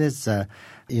 it is a,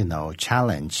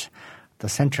 challenge. The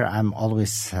center, I'm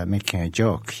always making a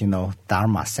joke,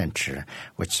 Dharma Center,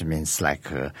 which means like,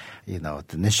 the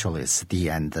initial is D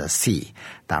and C,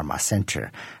 Dharma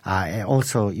Center. And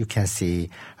also, you can see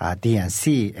D and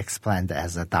C explained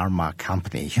as a Dharma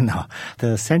company,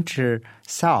 The center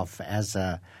itself as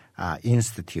a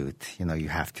institute, you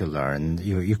have to learn.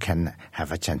 You can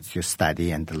have a chance to study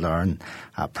and learn,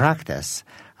 practice.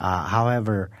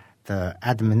 However, the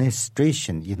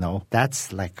administration,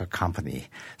 that's like a company.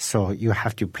 So you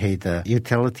have to pay the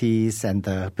utilities and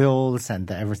the bills and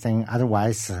everything.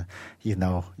 Otherwise,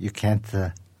 you can't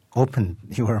open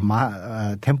your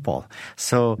temple.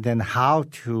 So then how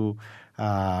to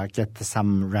get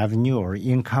some revenue or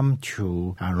income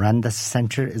to run the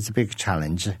center is a big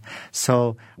challenge.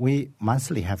 So we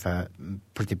monthly have a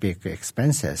pretty big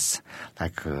expenses,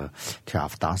 like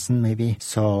 $12,000 maybe.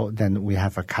 So then we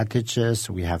have cottages,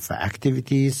 we have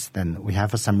activities, then we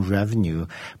have some revenue,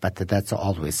 but that's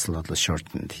always a little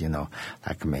shortened,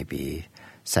 like maybe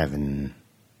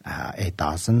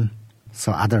 $8,000.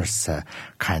 So others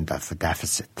kind of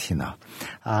deficit,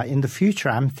 In the future,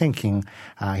 I'm thinking,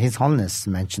 His Holiness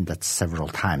mentioned that several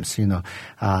times,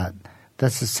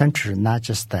 that's a center not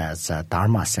just as a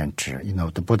Dharma center,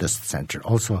 the Buddhist center,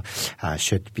 also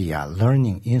should be a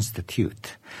learning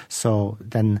institute. So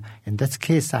then in this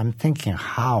case, I'm thinking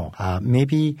how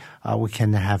maybe we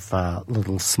can have a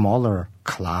little smaller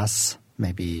class,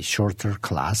 maybe shorter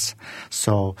class.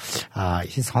 So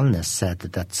His Holiness said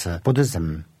that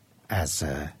Buddhism as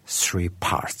 3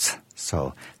 parts.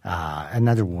 So in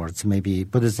other words, maybe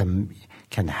Buddhism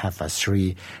can have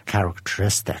 3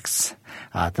 characteristics.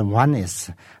 The one is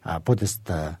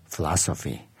Buddhist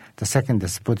philosophy. The second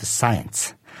is Buddhist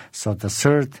science. So the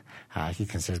third, he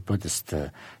considers Buddhist,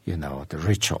 the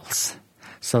rituals.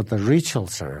 So the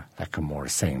rituals are like more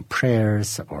saying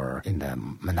prayers or in the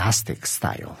monastic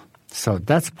style. So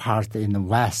that's part in the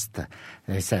West.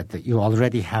 They said that you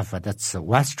already have that's a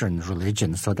Western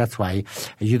religion, so that's why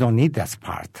you don't need that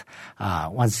part.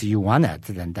 Once you want it,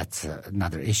 then that's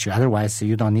another issue. Otherwise,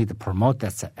 you don't need to promote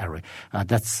that area.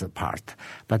 That's a part.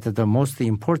 But the most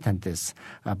important is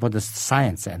Buddhist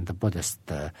science and the Buddhist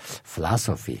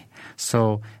philosophy.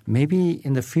 So maybe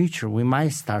in the future, we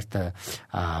might start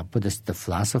Buddhist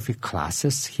philosophy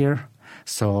classes here.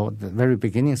 So the very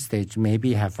beginning stage,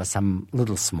 maybe have some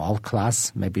little small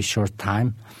class, maybe short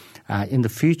time. In the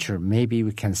future, maybe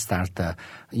we can start an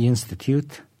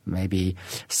institute. Maybe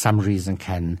some reason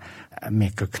can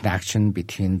make a connection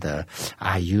between the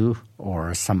IU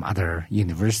or some other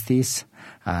universities.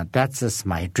 That's just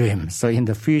my dream. So in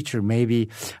the future, maybe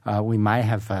we might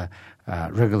have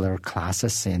regular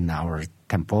classes in our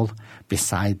temple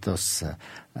beside those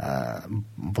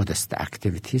Buddhist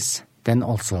activities. Then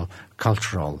also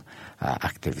cultural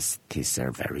activities are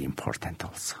very important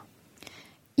also.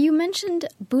 You mentioned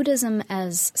Buddhism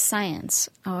as science,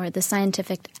 or the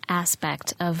scientific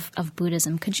aspect of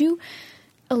Buddhism. Could you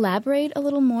elaborate a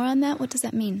little more on that? What does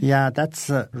that mean? Yeah, that's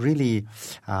really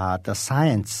the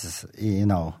science,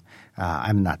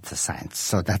 I'm not the science,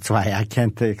 so that's why I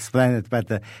can't explain it.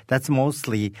 But that's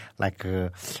mostly like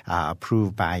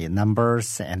proved by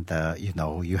numbers, and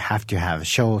you have to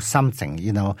show something,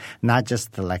 not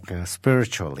just like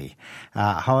spiritually.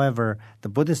 However, the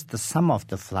Buddhist, some of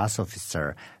the philosophies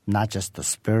are not just the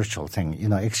spiritual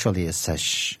thing. Actually, it's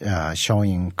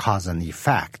showing cause and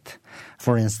effect.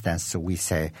 For instance, we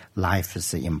say life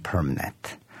is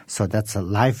impermanent. So that's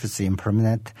life is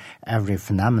impermanent. Every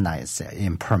phenomena is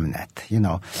impermanent.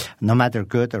 No matter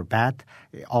good or bad,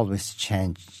 always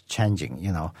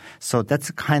changing. So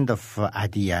that's kind of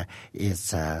idea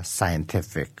is a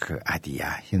scientific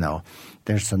idea.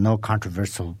 There's no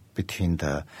controversial between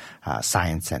the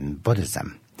science and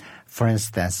Buddhism. For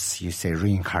instance, you say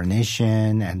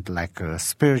reincarnation and like a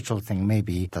spiritual thing.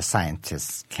 Maybe the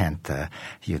scientists can't,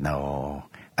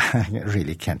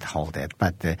 really can't hold it.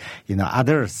 But,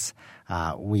 others,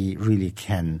 we really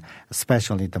can,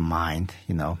 especially the mind,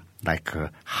 like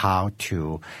how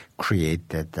to create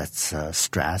that's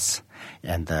stress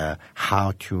and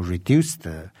how to reduce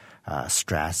the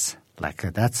stress. Like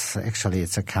that's actually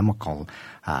it's a chemical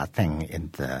thing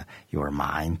in your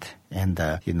mind. And,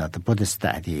 the Buddhist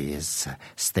idea is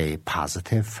stay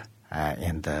positive.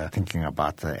 And thinking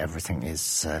about everything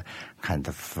is kind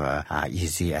of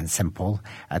easy and simple.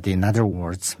 In other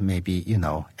words, maybe,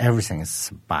 everything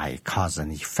is by cause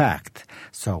and effect.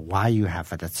 So why you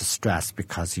have that's a stress?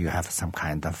 Because you have some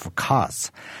kind of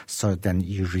cause. So then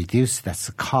you reduce that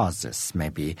causes,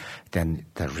 maybe then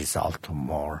the result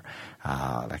more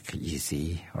like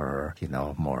easy or,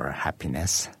 more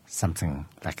happiness, something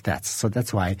like that. So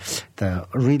that's why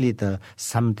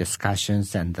some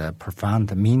discussions and the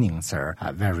profound meanings are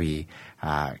very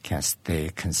can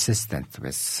stay consistent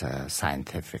with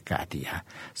scientific idea.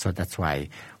 So that's why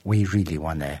we really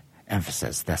want to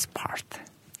emphasize this part.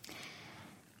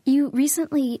 You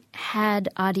recently had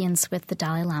audience with the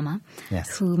Dalai Lama,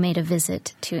 yes, who made a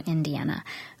visit to Indiana.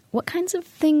 What kinds of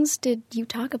things did you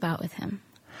talk about with him?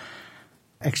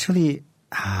 Actually,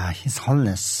 His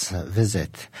Holiness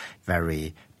visit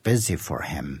very busy for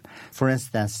him. For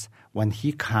instance, when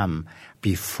he come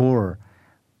before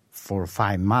for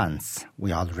 5 months,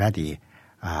 we already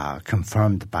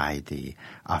confirmed by the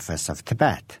Office of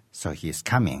Tibet. So he is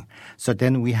coming. So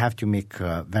then we have to make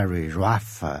a very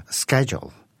rough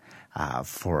schedule.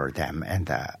 for them and,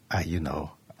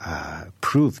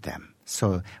 prove them.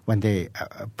 So when they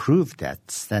approved that,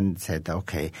 then said,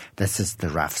 okay, this is the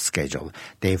rough schedule.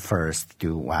 Day first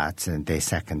do what, and day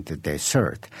second, day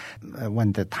third.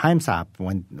 When the time's up,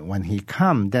 when he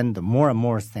come, then the more and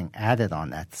more thing added on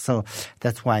that. So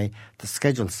that's why the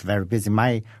schedule is very busy.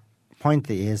 My point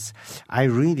is, I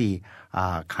really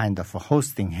kind of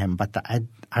hosting him, but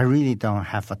I really don't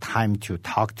have a time to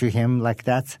talk to him like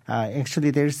that.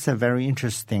 Actually, there's a very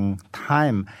interesting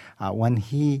time when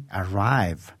he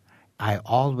arrived. I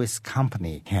always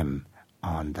accompany him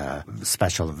on the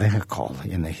special vehicle.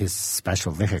 In his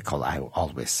special vehicle, I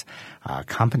always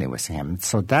accompany with him.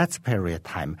 So that period of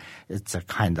time, it's a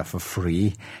kind of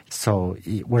free. So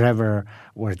wherever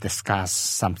we discuss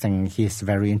something, he's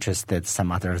very interested,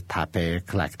 some other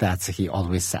topic like that. So he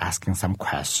always asking some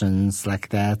questions like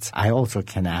that. I also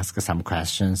can ask some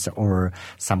questions or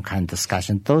some kind of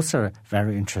discussion. Those are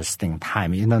very interesting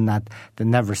time. They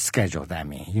never scheduled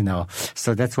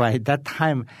So that's why that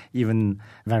time even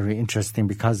very interesting,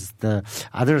 because the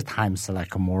other times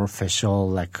like more official,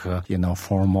 like,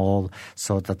 formal.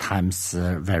 So the time's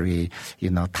very,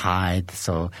 tight.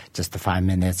 So just 5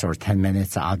 minutes or 10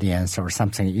 minutes audience or something,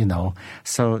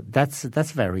 So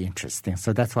that's very interesting.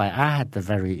 So that's why I had a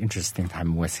very interesting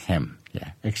time with him.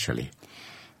 Yeah, actually.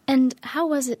 And how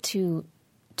was it to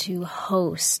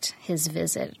host his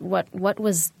visit? What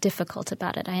was difficult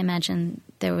about it? I imagine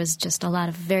there was just a lot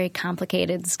of very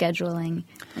complicated scheduling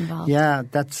involved. Yeah,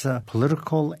 that's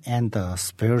political and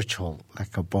spiritual,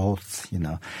 like both,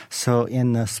 So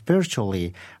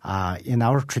spiritually, in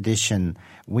our tradition,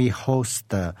 we host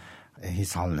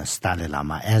His Holiness Dalai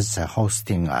Lama as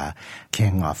hosting a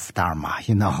king of Dharma,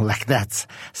 like that.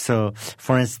 So,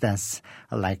 for instance,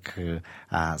 like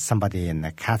somebody in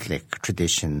the Catholic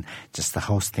tradition just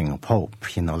hosting a Pope,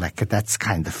 like that's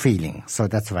kind of feeling. So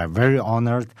that's why very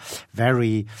honored,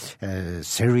 very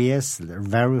serious,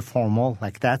 very formal,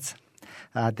 like that.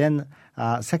 Then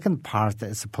second part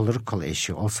is a political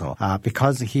issue also,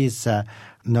 because he's a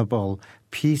Nobel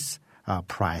Peace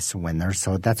Prize winner.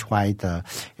 So that's why the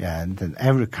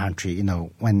every country,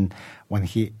 when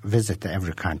he visited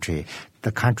every country,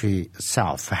 the country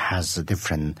itself has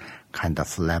different kind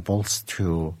of levels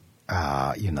to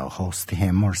host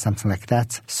him or something like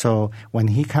that. So when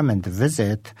he come and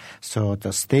visit, so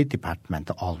the State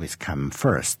Department always come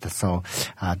first. So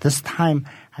this time,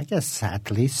 I guess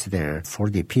at least there are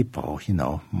 40 people,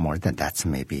 more than that,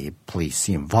 maybe police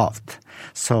involved.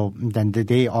 So then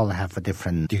they all have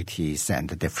different duties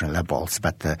and different levels,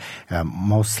 but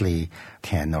mostly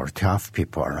 10 or 12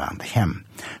 people around him.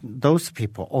 Those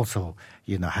people also,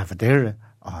 have their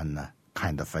own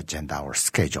kind of agenda or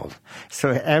schedule.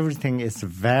 So everything is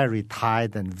very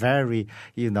tight and very,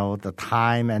 the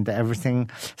time and everything.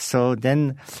 So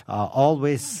then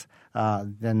always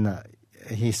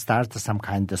he starts some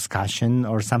kind of discussion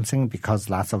or something, because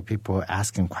lots of people are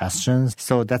asking questions.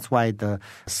 So that's why the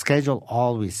schedule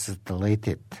always is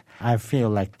delayed. I feel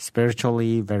like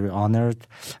spiritually very honored,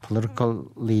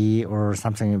 politically or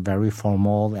something very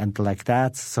formal and like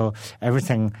that. So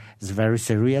everything is very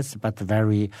serious, but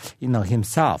very,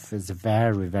 himself is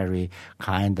very, very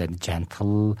kind and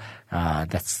gentle,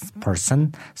 that's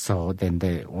person. So then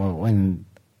when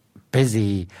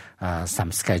busy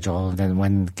some schedule, then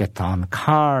when get on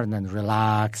car and then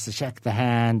relax, shake the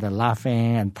hand and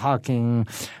laughing and talking,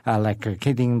 like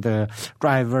kidding the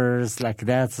drivers like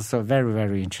that. So very,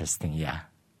 very interesting, yeah.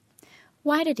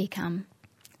 Why did he come?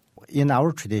 In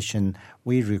our tradition,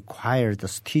 we require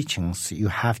those teachings, you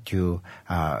have to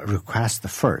request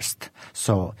first.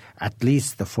 So at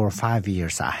least 4 or 5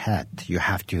 years ahead, you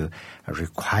have to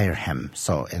require him.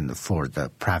 So for the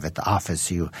private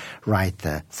office, you write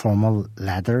the formal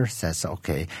letter, says,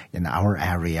 okay, in our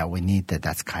area, we need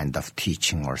that kind of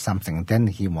teaching or something. Then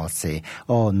he will say,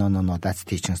 oh, no, that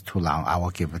teaching is too long. I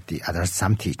will give the other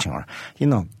some teaching, or,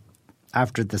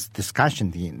 after this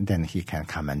discussion, then he can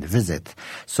come and visit.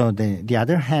 So the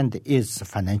other hand is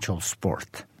financial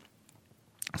support.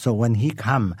 So when he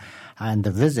come and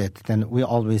visit, then we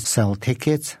always sell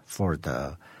tickets for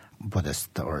the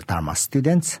Buddhist or Dharma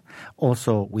students.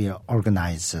 Also, we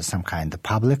organize some kind of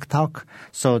public talk.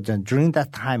 So during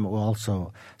that time, we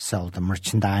also sell the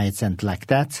merchandise and like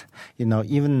that.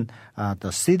 Even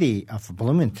the city of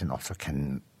Bloomington also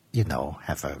can,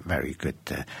 have a very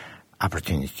good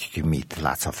opportunity to meet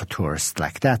lots of tourists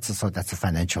like that. So that's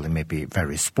financially maybe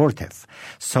very supportive.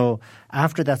 So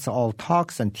after that's all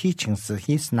talks and teachings,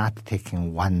 he's not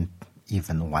taking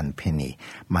even one penny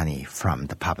money from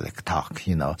the public talk,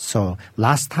 So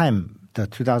last time the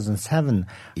 2007,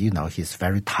 he's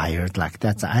very tired like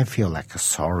that. I feel like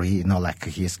sorry, like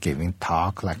he's giving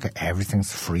talk, like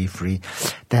everything's free.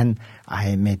 Then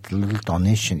I made a little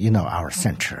donation, our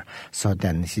center. So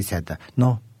then he said,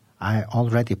 no, I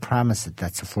already promised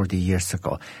that's 40 years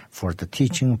ago. For the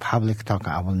teaching public talk,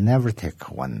 I will never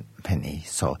take 1 penny.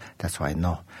 So that's why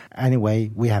no. Anyway,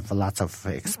 we have lots of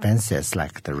expenses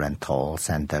like the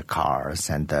rentals and the cars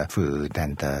and the food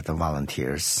and the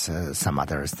volunteers, some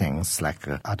other things like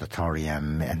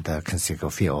auditorium and the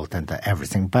Conseco Field and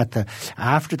everything. But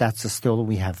after that, still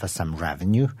we have some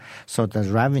revenue. So the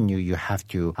revenue you have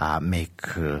to make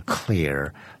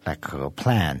clear, like a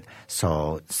plan.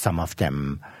 So some of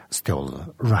them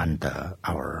still run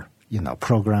our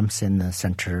programs in the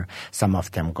center. Some of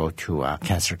them go to a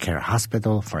cancer care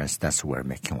hospital. For instance, we're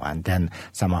making one. Then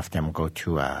some of them go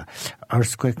to a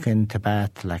earthquake in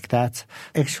Tibet, like that.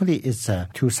 Actually, it's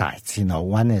two sides.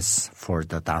 One is for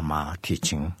the Dharma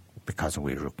teaching because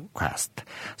we request.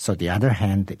 So the other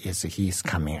hand is he's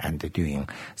coming and doing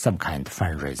some kind of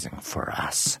fundraising for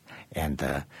us and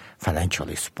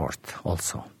financially support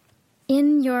also.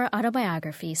 In your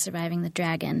autobiography, Surviving the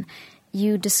Dragon,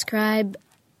 you describe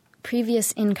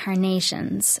previous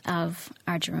incarnations of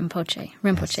Arja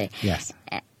Rinpoche. Yes.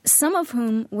 Some of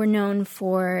whom were known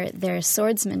for their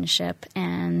swordsmanship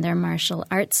and their martial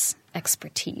arts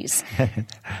expertise.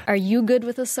 Are you good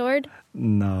with a sword?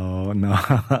 No.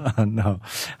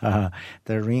 The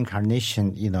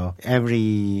reincarnation,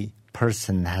 every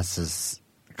person has this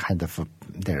kind of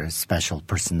their special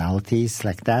personalities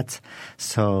like that.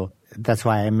 So that's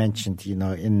why I mentioned,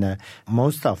 in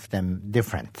most of them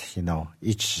different,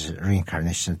 each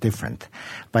reincarnation is different.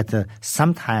 But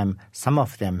sometimes some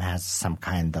of them has some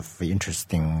kind of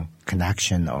interesting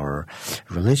connection or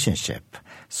relationship.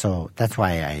 So that's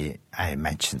why I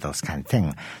mentioned those kind of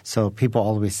things. So people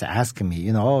always ask me,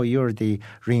 you're the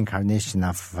reincarnation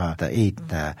of the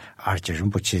 8th Arja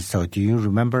Rinpoche. So do you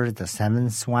remember the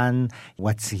 7th one,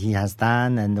 what he has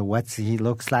done and what he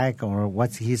looks like or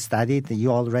what he studied?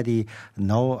 You already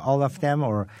know all of them?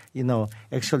 Or,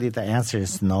 actually the answer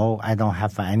is no. I don't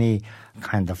have any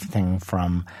kind of thing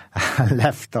from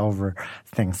leftover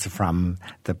things from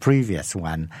the previous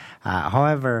one.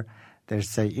 However,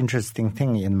 there's an interesting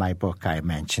thing in my book I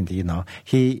mentioned,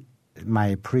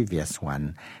 my previous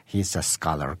one, he's a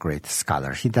scholar, great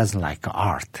scholar. He doesn't like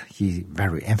art. He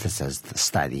very emphasized the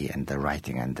study and the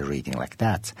writing and the reading like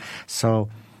that. So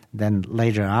then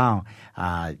later on,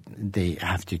 they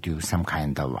have to do some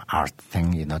kind of art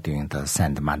thing, doing the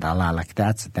sand mandala like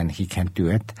that. Then he can't do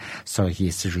it. So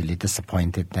he's really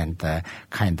disappointed and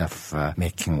kind of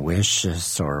making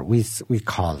wishes, or we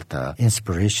call the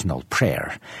inspirational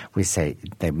prayer. We say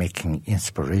they're making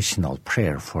inspirational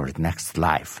prayer for next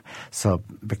life. So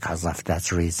because of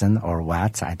that reason or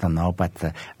what, I don't know.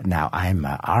 But now I'm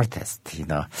an artist,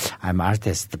 I'm an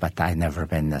artist, but I never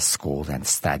been to school and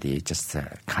study, just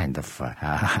kind of,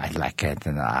 I like it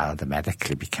and I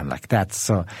automatically became like that.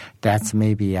 So that's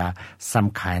maybe some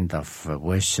kind of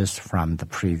wishes from the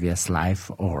previous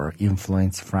life or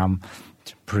influence from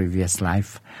previous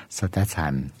life. So that's what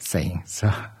I'm saying.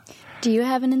 So, do you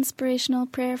have an inspirational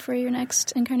prayer for your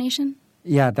next incarnation?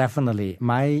 Yeah, definitely.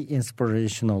 My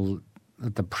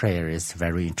the prayer is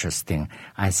very interesting.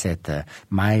 I said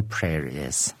my prayer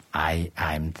is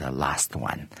I'm the last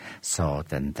one. So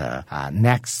then the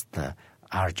next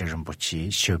Arja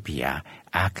Rinpoche should be an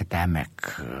academic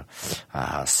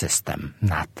system,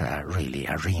 not really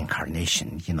a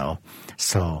reincarnation,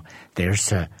 So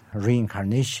there's a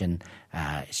reincarnation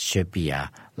should be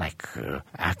like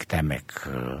academic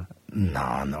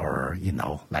noun or,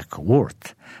 like a word.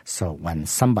 So when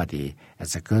somebody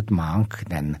is a good monk,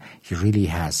 then he really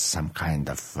has some kind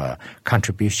of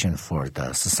contribution for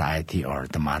the society or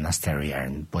the monastery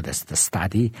and Buddhist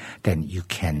study, then you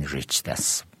can reach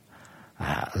this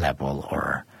level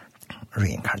or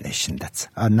reincarnation. That's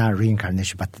not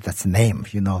reincarnation, but that's a name,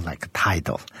 like a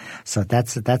title. So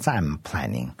that's I'm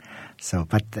planning. So,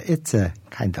 but it's a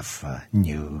kind of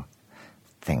new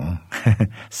thing.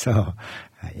 So,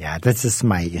 this is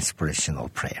my inspirational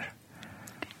prayer.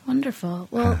 Wonderful.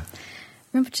 Well,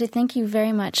 Rinpoche, thank you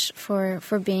very much for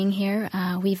being here.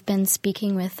 We've been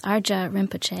speaking with Arja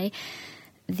Rinpoche,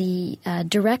 the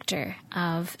director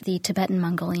of the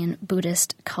Tibetan-Mongolian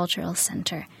Buddhist Cultural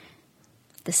Center.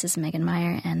 This is Megan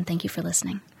Meyer, and thank you for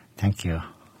listening. Thank you.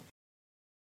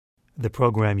 The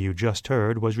program you just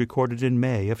heard was recorded in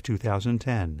May of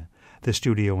 2010. The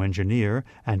studio engineer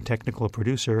and technical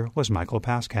producer was Michael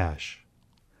Paskash.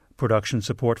 Production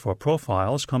support for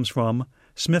Profiles comes from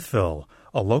Smithville,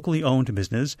 a locally owned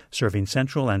business serving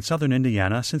central and southern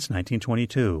Indiana since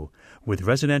 1922, with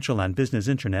residential and business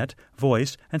internet,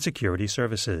 voice, and security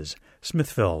services.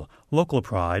 Smithville, local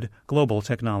pride, global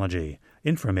technology.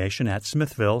 Information at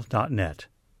smithville.net.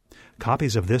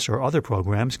 Copies of this or other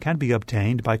programs can be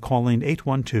obtained by calling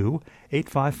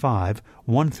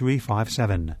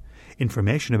 812-855-1357.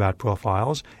 Information about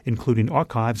Profiles, including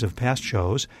archives of past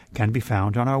shows, can be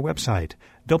found on our website,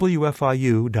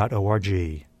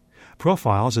 wfiu.org.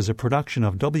 Profiles is a production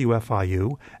of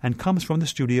WFIU and comes from the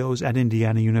studios at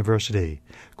Indiana University.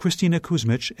 Christina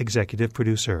Kuzmich, executive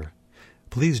producer.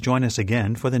 Please join us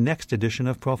again for the next edition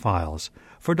of Profiles.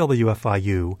 For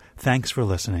WFIU, thanks for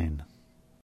listening.